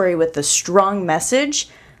 powerful story with a strong message,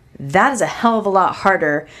 that is a hell of a lot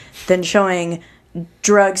harder than showing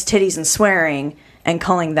drugs, titties, and swearing and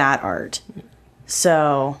calling that art.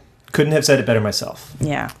 So... couldn't have said it better myself.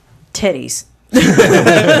 Yeah. Titties.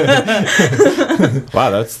 Wow,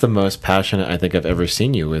 that's the most passionate I think I've ever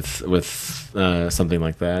seen you with something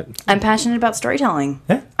like that. I'm passionate about storytelling.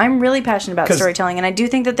 Yeah. I'm really passionate about storytelling, and I do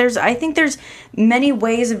think that there's many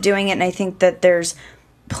ways of doing it, and I think that there's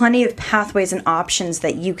plenty of pathways and options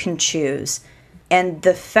that you can choose. And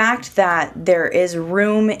the fact that there is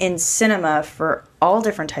room in cinema for all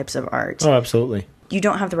different types of art. Oh, absolutely. You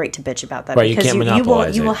don't have the right to bitch about that, right, because you can't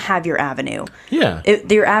monopolize you it. will have your avenue. Yeah.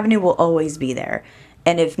 Your avenue will always be there.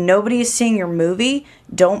 And if nobody is seeing your movie,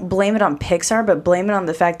 don't blame it on Pixar, but blame it on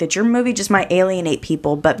the fact that your movie just might alienate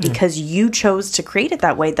people, but because you chose to create it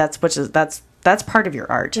that way, that's part of your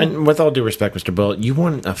art. And with all due respect, Mr. Bullitt, you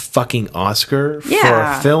won a fucking Oscar for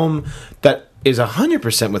Yeah. a film that is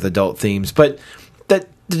 100% with adult themes, but that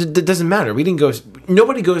doesn't matter.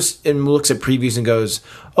 Nobody goes and looks at previews and goes,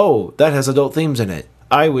 "Oh, that has adult themes in it.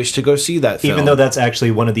 I wish to go see that film." Even though that's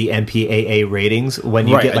actually one of the MPAA ratings when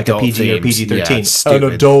you get like a adult PG or themes. PG-13. Yeah, it's stupid.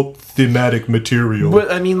 An adult thematic material. But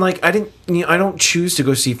I mean, I don't choose to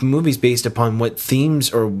go see movies based upon what themes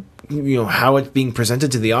or how it's being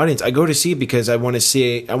presented to the audience. I go to see it because I want to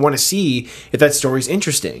see if that story's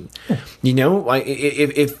interesting.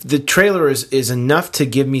 If the trailer is enough to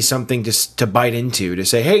give me something to bite into, to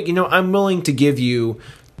say, hey, I'm willing to give you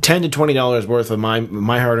 $10 to $20 worth of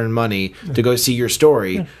my hard-earned money to go see your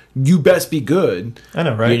story. You best be good. I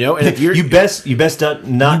know, right? And if you're you best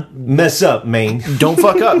not mess up, man. don't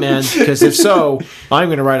fuck up, man. Because if so, I'm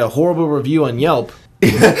going to write a horrible review on Yelp.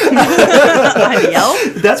 On Yelp?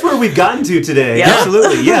 That's where we've gotten to today. Yep.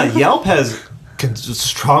 Absolutely. Yeah, Yelp has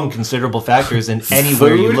strong considerable factors in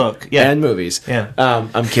anywhere you Food look. Yeah. and movies. Yeah.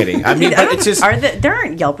 I'm kidding. I mean, but it's just There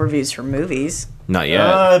aren't Yelp reviews for movies. not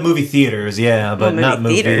yet. Movie theaters, yeah, but Well, not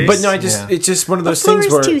movie movies. theaters. But no, it's just one of those Floor things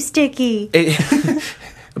is where too sticky.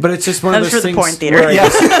 but it's just one That of was those for the things porn theater. where I Yeah.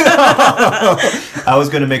 just- I was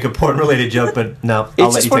going to make a porn-related joke, but no. I'll it's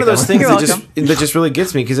let just you one of take those that things You're that just really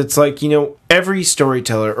gets me because it's like, every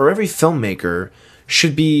storyteller or every filmmaker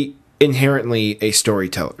should be inherently a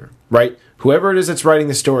storyteller, right? Whoever it is that's writing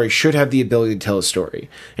the story should have the ability to tell a story.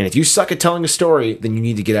 And if you suck at telling a story, then you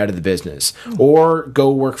need to get out of the business or go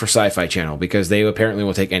work for Sci-Fi Channel because they apparently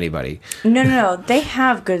will take anybody. No. They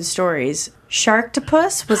have good stories.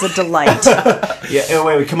 Sharktopus was a delight. Yeah,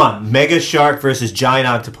 wait, come on. Mega shark versus giant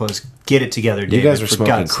octopus. Get it together, David. You guys are for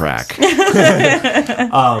smoking God's crack.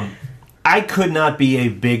 I could not be a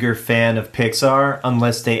bigger fan of Pixar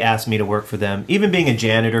unless they asked me to work for them. Even being a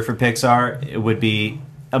janitor for Pixar, it would be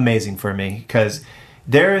amazing for me because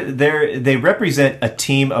they represent a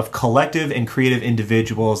team of collective and creative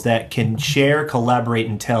individuals that can share, collaborate,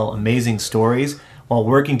 and tell amazing stories while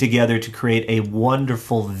working together to create a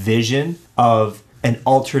wonderful vision of an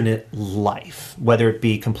alternate life, whether it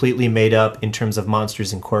be completely made up in terms of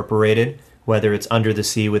Monsters Incorporated, whether it's Under the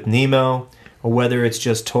Sea with Nemo, or whether it's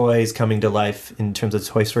just toys coming to life in terms of the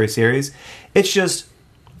Toy Story series.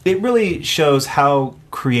 It really shows how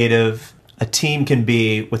creative a team can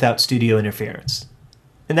be without studio interference.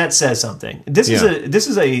 And that says something. This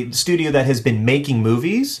is a studio that has been making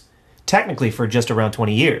movies technically for just around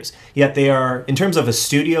 20 years. Yet they are, in terms of a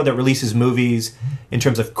studio that releases movies, in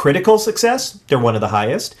terms of critical success, they're one of the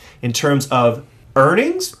highest. In terms of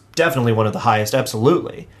earnings, definitely one of the highest,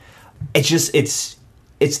 absolutely. It's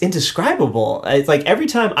indescribable. It's like every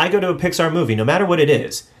time I go to a Pixar movie, no matter what it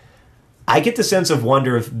is, I get the sense of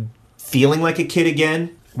wonder of feeling like a kid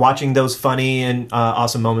again, watching those funny and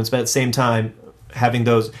awesome moments, but at the same time, having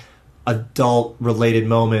those adult-related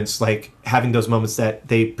moments, like having those moments that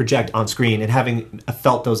they project on screen and having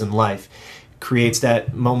felt those in life creates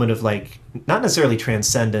that moment of, like, not necessarily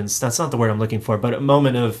transcendence, that's not the word I'm looking for, but a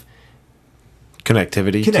moment of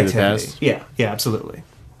Connectivity to the past. Yeah, absolutely.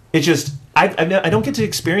 It's just, I don't get to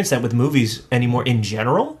experience that with movies anymore in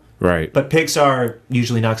general, Right. but Pixar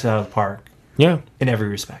usually knocks it out of the park Yeah. in every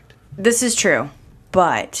respect. This is true,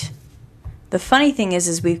 but the funny thing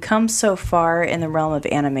is we've come so far in the realm of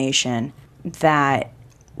animation that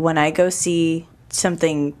when I go see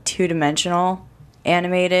something two-dimensional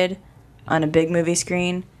animated on a big movie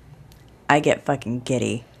screen, I get fucking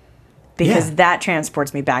giddy. Because that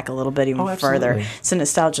transports me back a little bit even further. So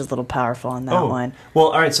nostalgia's a little powerful on that one. Well,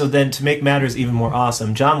 all right, so then to make matters even more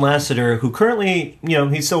awesome, John Lasseter, who currently,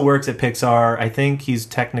 he still works at Pixar. I think he's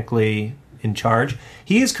technically in charge.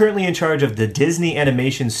 He is currently in charge of the Disney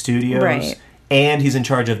Animation Studios. Right. And he's in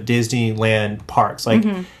charge of Disneyland parks. Like,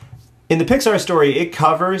 in the Pixar story, it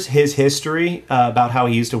covers his history about how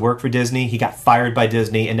he used to work for Disney. He got fired by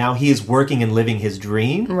Disney, and now he is working and living his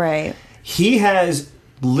dream. Right. He has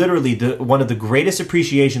literally one of the greatest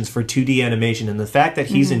appreciations for 2D animation, and the fact that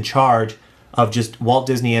he's in charge of just Walt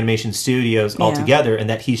Disney Animation Studios altogether, and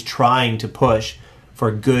that he's trying to push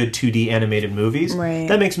for good 2D animated movies,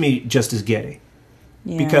 that makes me just as giddy.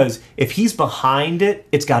 Yeah. Because if he's behind it,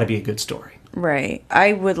 it's got to be a good story. Right.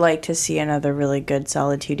 I would like to see another really good,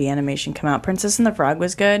 solid 2D animation come out. Princess and the Frog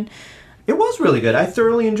was good. It was really good. I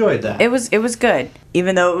thoroughly enjoyed that. It was good.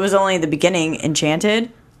 Even though it was only the beginning,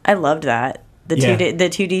 Enchanted, I loved that. The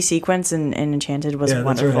 2D sequence in Enchanted was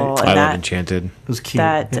wonderful. Right. And I love Enchanted. It was cute.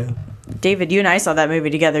 David, you and I saw that movie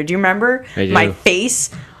together. Do you remember I do. my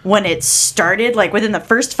face when it started? Like within the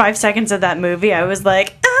first 5 seconds of that movie, I was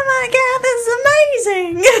like, "Oh my god, this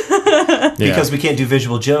is amazing!" Because we can't do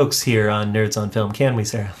visual jokes here on Nerds on Film, can we,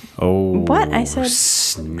 Sarah? Oh. What I said?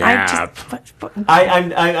 Snap.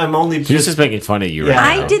 I'm only He's just making fun of you right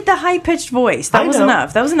I now. did the high pitched voice. That was know.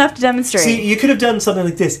 enough. That was enough to demonstrate. See, you could have done something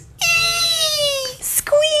like this.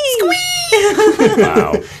 Squeeze.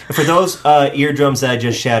 Wow. For those eardrums that I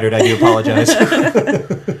just shattered, I do apologize.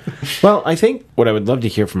 Well, I think what I would love to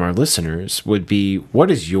hear from our listeners would be, what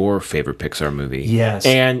is your favorite Pixar movie? Yes.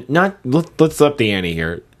 And let's up the ante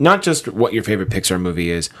here. Not just what your favorite Pixar movie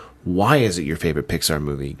is. Why is it your favorite Pixar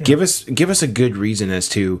movie? Yeah. Give us a good reason as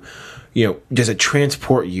to, does it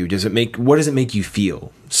transport you? What does it make you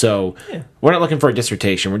feel? So we're not looking for a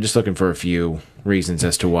dissertation. We're just looking for a few reasons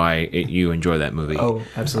as to why you enjoy that movie. Oh,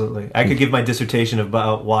 absolutely. I could give my dissertation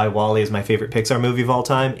about why WALL-E is my favorite Pixar movie of all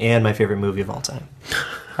time and my favorite movie of all time.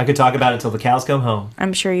 I could talk about it until the cows come home.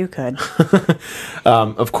 I'm sure you could.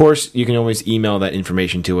 Of course, you can always email that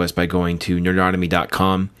information to us by going to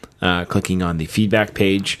nerdonomy.com, clicking on the feedback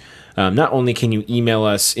page. Not only can you email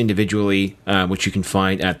us individually, which you can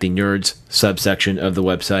find at the Nerds subsection of the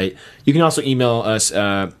website, you can also email us,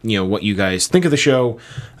 what you guys think of the show,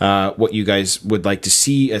 what you guys would like to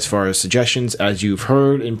see as far as suggestions. As you've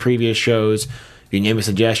heard in previous shows, if you name a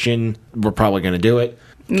suggestion, we're probably going to do it.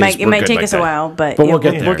 It might take us a while, but we'll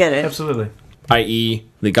get there. We'll get it. Absolutely. I.e.,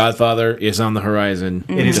 The Godfather is on the horizon.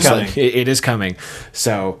 It is coming. It is coming.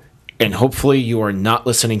 So, and hopefully you are not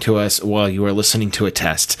listening to us while you are listening to a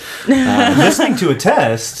test. Listening to a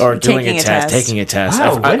test? Or doing Taking a test. Taking a test.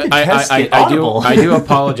 Wow, when did tests get audible? I do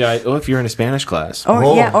apologize. Well, if you're in a Spanish class.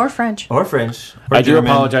 Or French. Or French. Or I do German.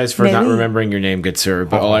 apologize for not Maybe. remembering your name, good sir,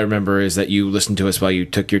 but all I remember is that you listened to us while you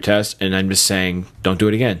took your test, and I'm just saying, don't do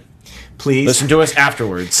it again. Please. Listen to us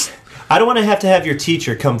afterwards. I don't want to have your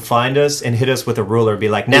teacher come find us and hit us with a ruler and be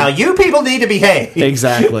like, now you people need to behave.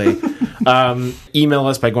 Exactly. Email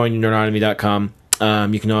us by going to nerdonomy.com.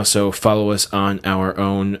 You can also follow us on our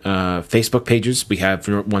own Facebook pages. We have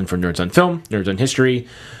one for Nerds on Film, Nerds on History.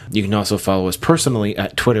 You can also follow us personally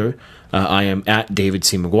at Twitter. I am at David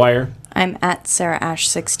C. McGuire. I'm at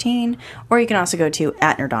SarahAsh16, or you can also go to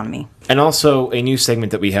at Nerdonomy. And also, a new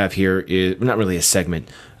segment that we have here is not really a segment,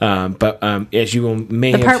 but as you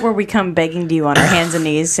may The have... part where we come begging to you on our hands and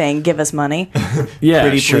knees saying, give us money. Yeah,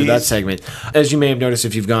 Pretty sure, please. that segment. As you may have noticed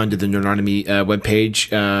if you've gone to the Nerdonomy webpage,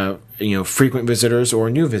 frequent visitors or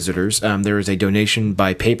new visitors, there is a donation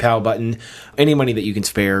by PayPal button. Any money that you can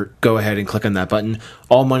spare, go ahead and click on that button.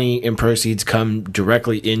 All money and proceeds come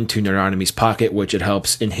directly into Nerdonomy's pocket, which it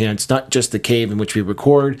helps enhance not just the cave in which we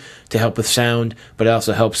record to help with sound, but it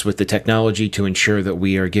also helps with the technology to ensure that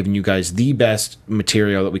we are giving you guys the best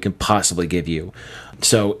material that we can possibly give you.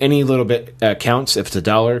 So any little bit counts. If it's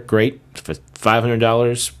 $1, great. If it's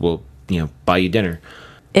 $500, we'll buy you dinner.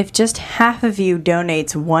 If just half of you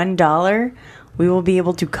donates $1, we will be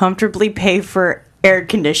able to comfortably pay for air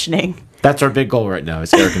conditioning. That's our big goal right now,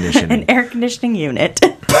 is air conditioning. An air conditioning unit.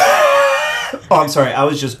 Oh, I'm sorry. I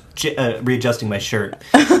was just readjusting my shirt.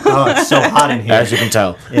 Oh, it's so hot in here. As you can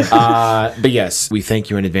tell. But yes, we thank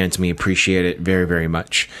you in advance. We appreciate it very, very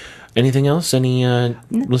much. Anything else? Any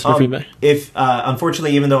listener feedback? If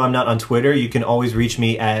unfortunately, even though I'm not on Twitter, you can always reach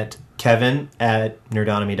me at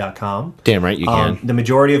kevin@nerdonomy.com. Damn right you can. The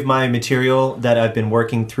majority of my material that I've been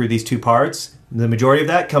working through these two parts, the majority of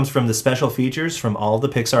that comes from the special features from all the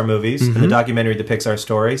Pixar movies and the documentary The Pixar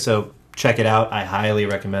Story. So check it out. I highly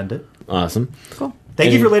recommend it. Awesome. Cool.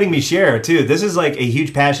 Thank you for letting me share, too. This is like a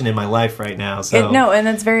huge passion in my life right now. So. And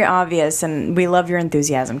that's very obvious, and we love your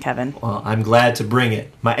enthusiasm, Kevin. Well, I'm glad to bring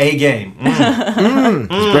it. My A game.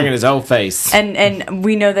 He's bringing his old face. And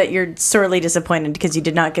we know that you're sorely disappointed because you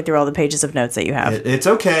did not get through all the pages of notes that you have. It's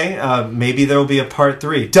okay. Maybe there will be a part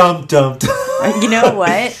 3. Dum, dum, dum. You know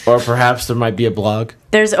what? Or perhaps there might be a blog.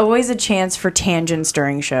 There's always a chance for tangents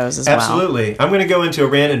during shows as well. Absolutely. I'm going to go into a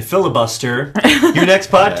rant and filibuster your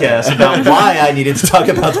next podcast about why I needed to talk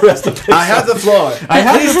about the rest of Pixar. I have the floor.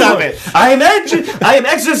 Please stop it. I am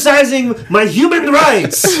exercising my human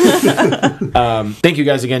rights. Thank you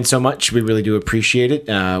guys again so much. We really do appreciate it.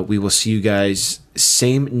 We will see you guys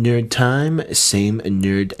same nerd time, same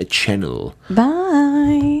nerd channel.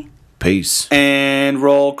 Bye. Peace. And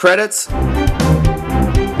roll credits.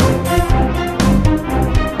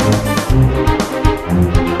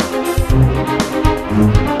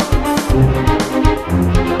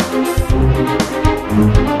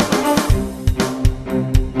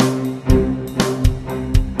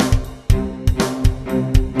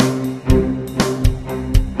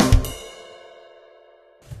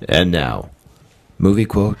 And now, movie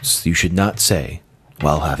quotes you should not say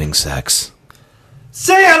while having sex.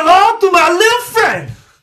 Say hello to my little friend.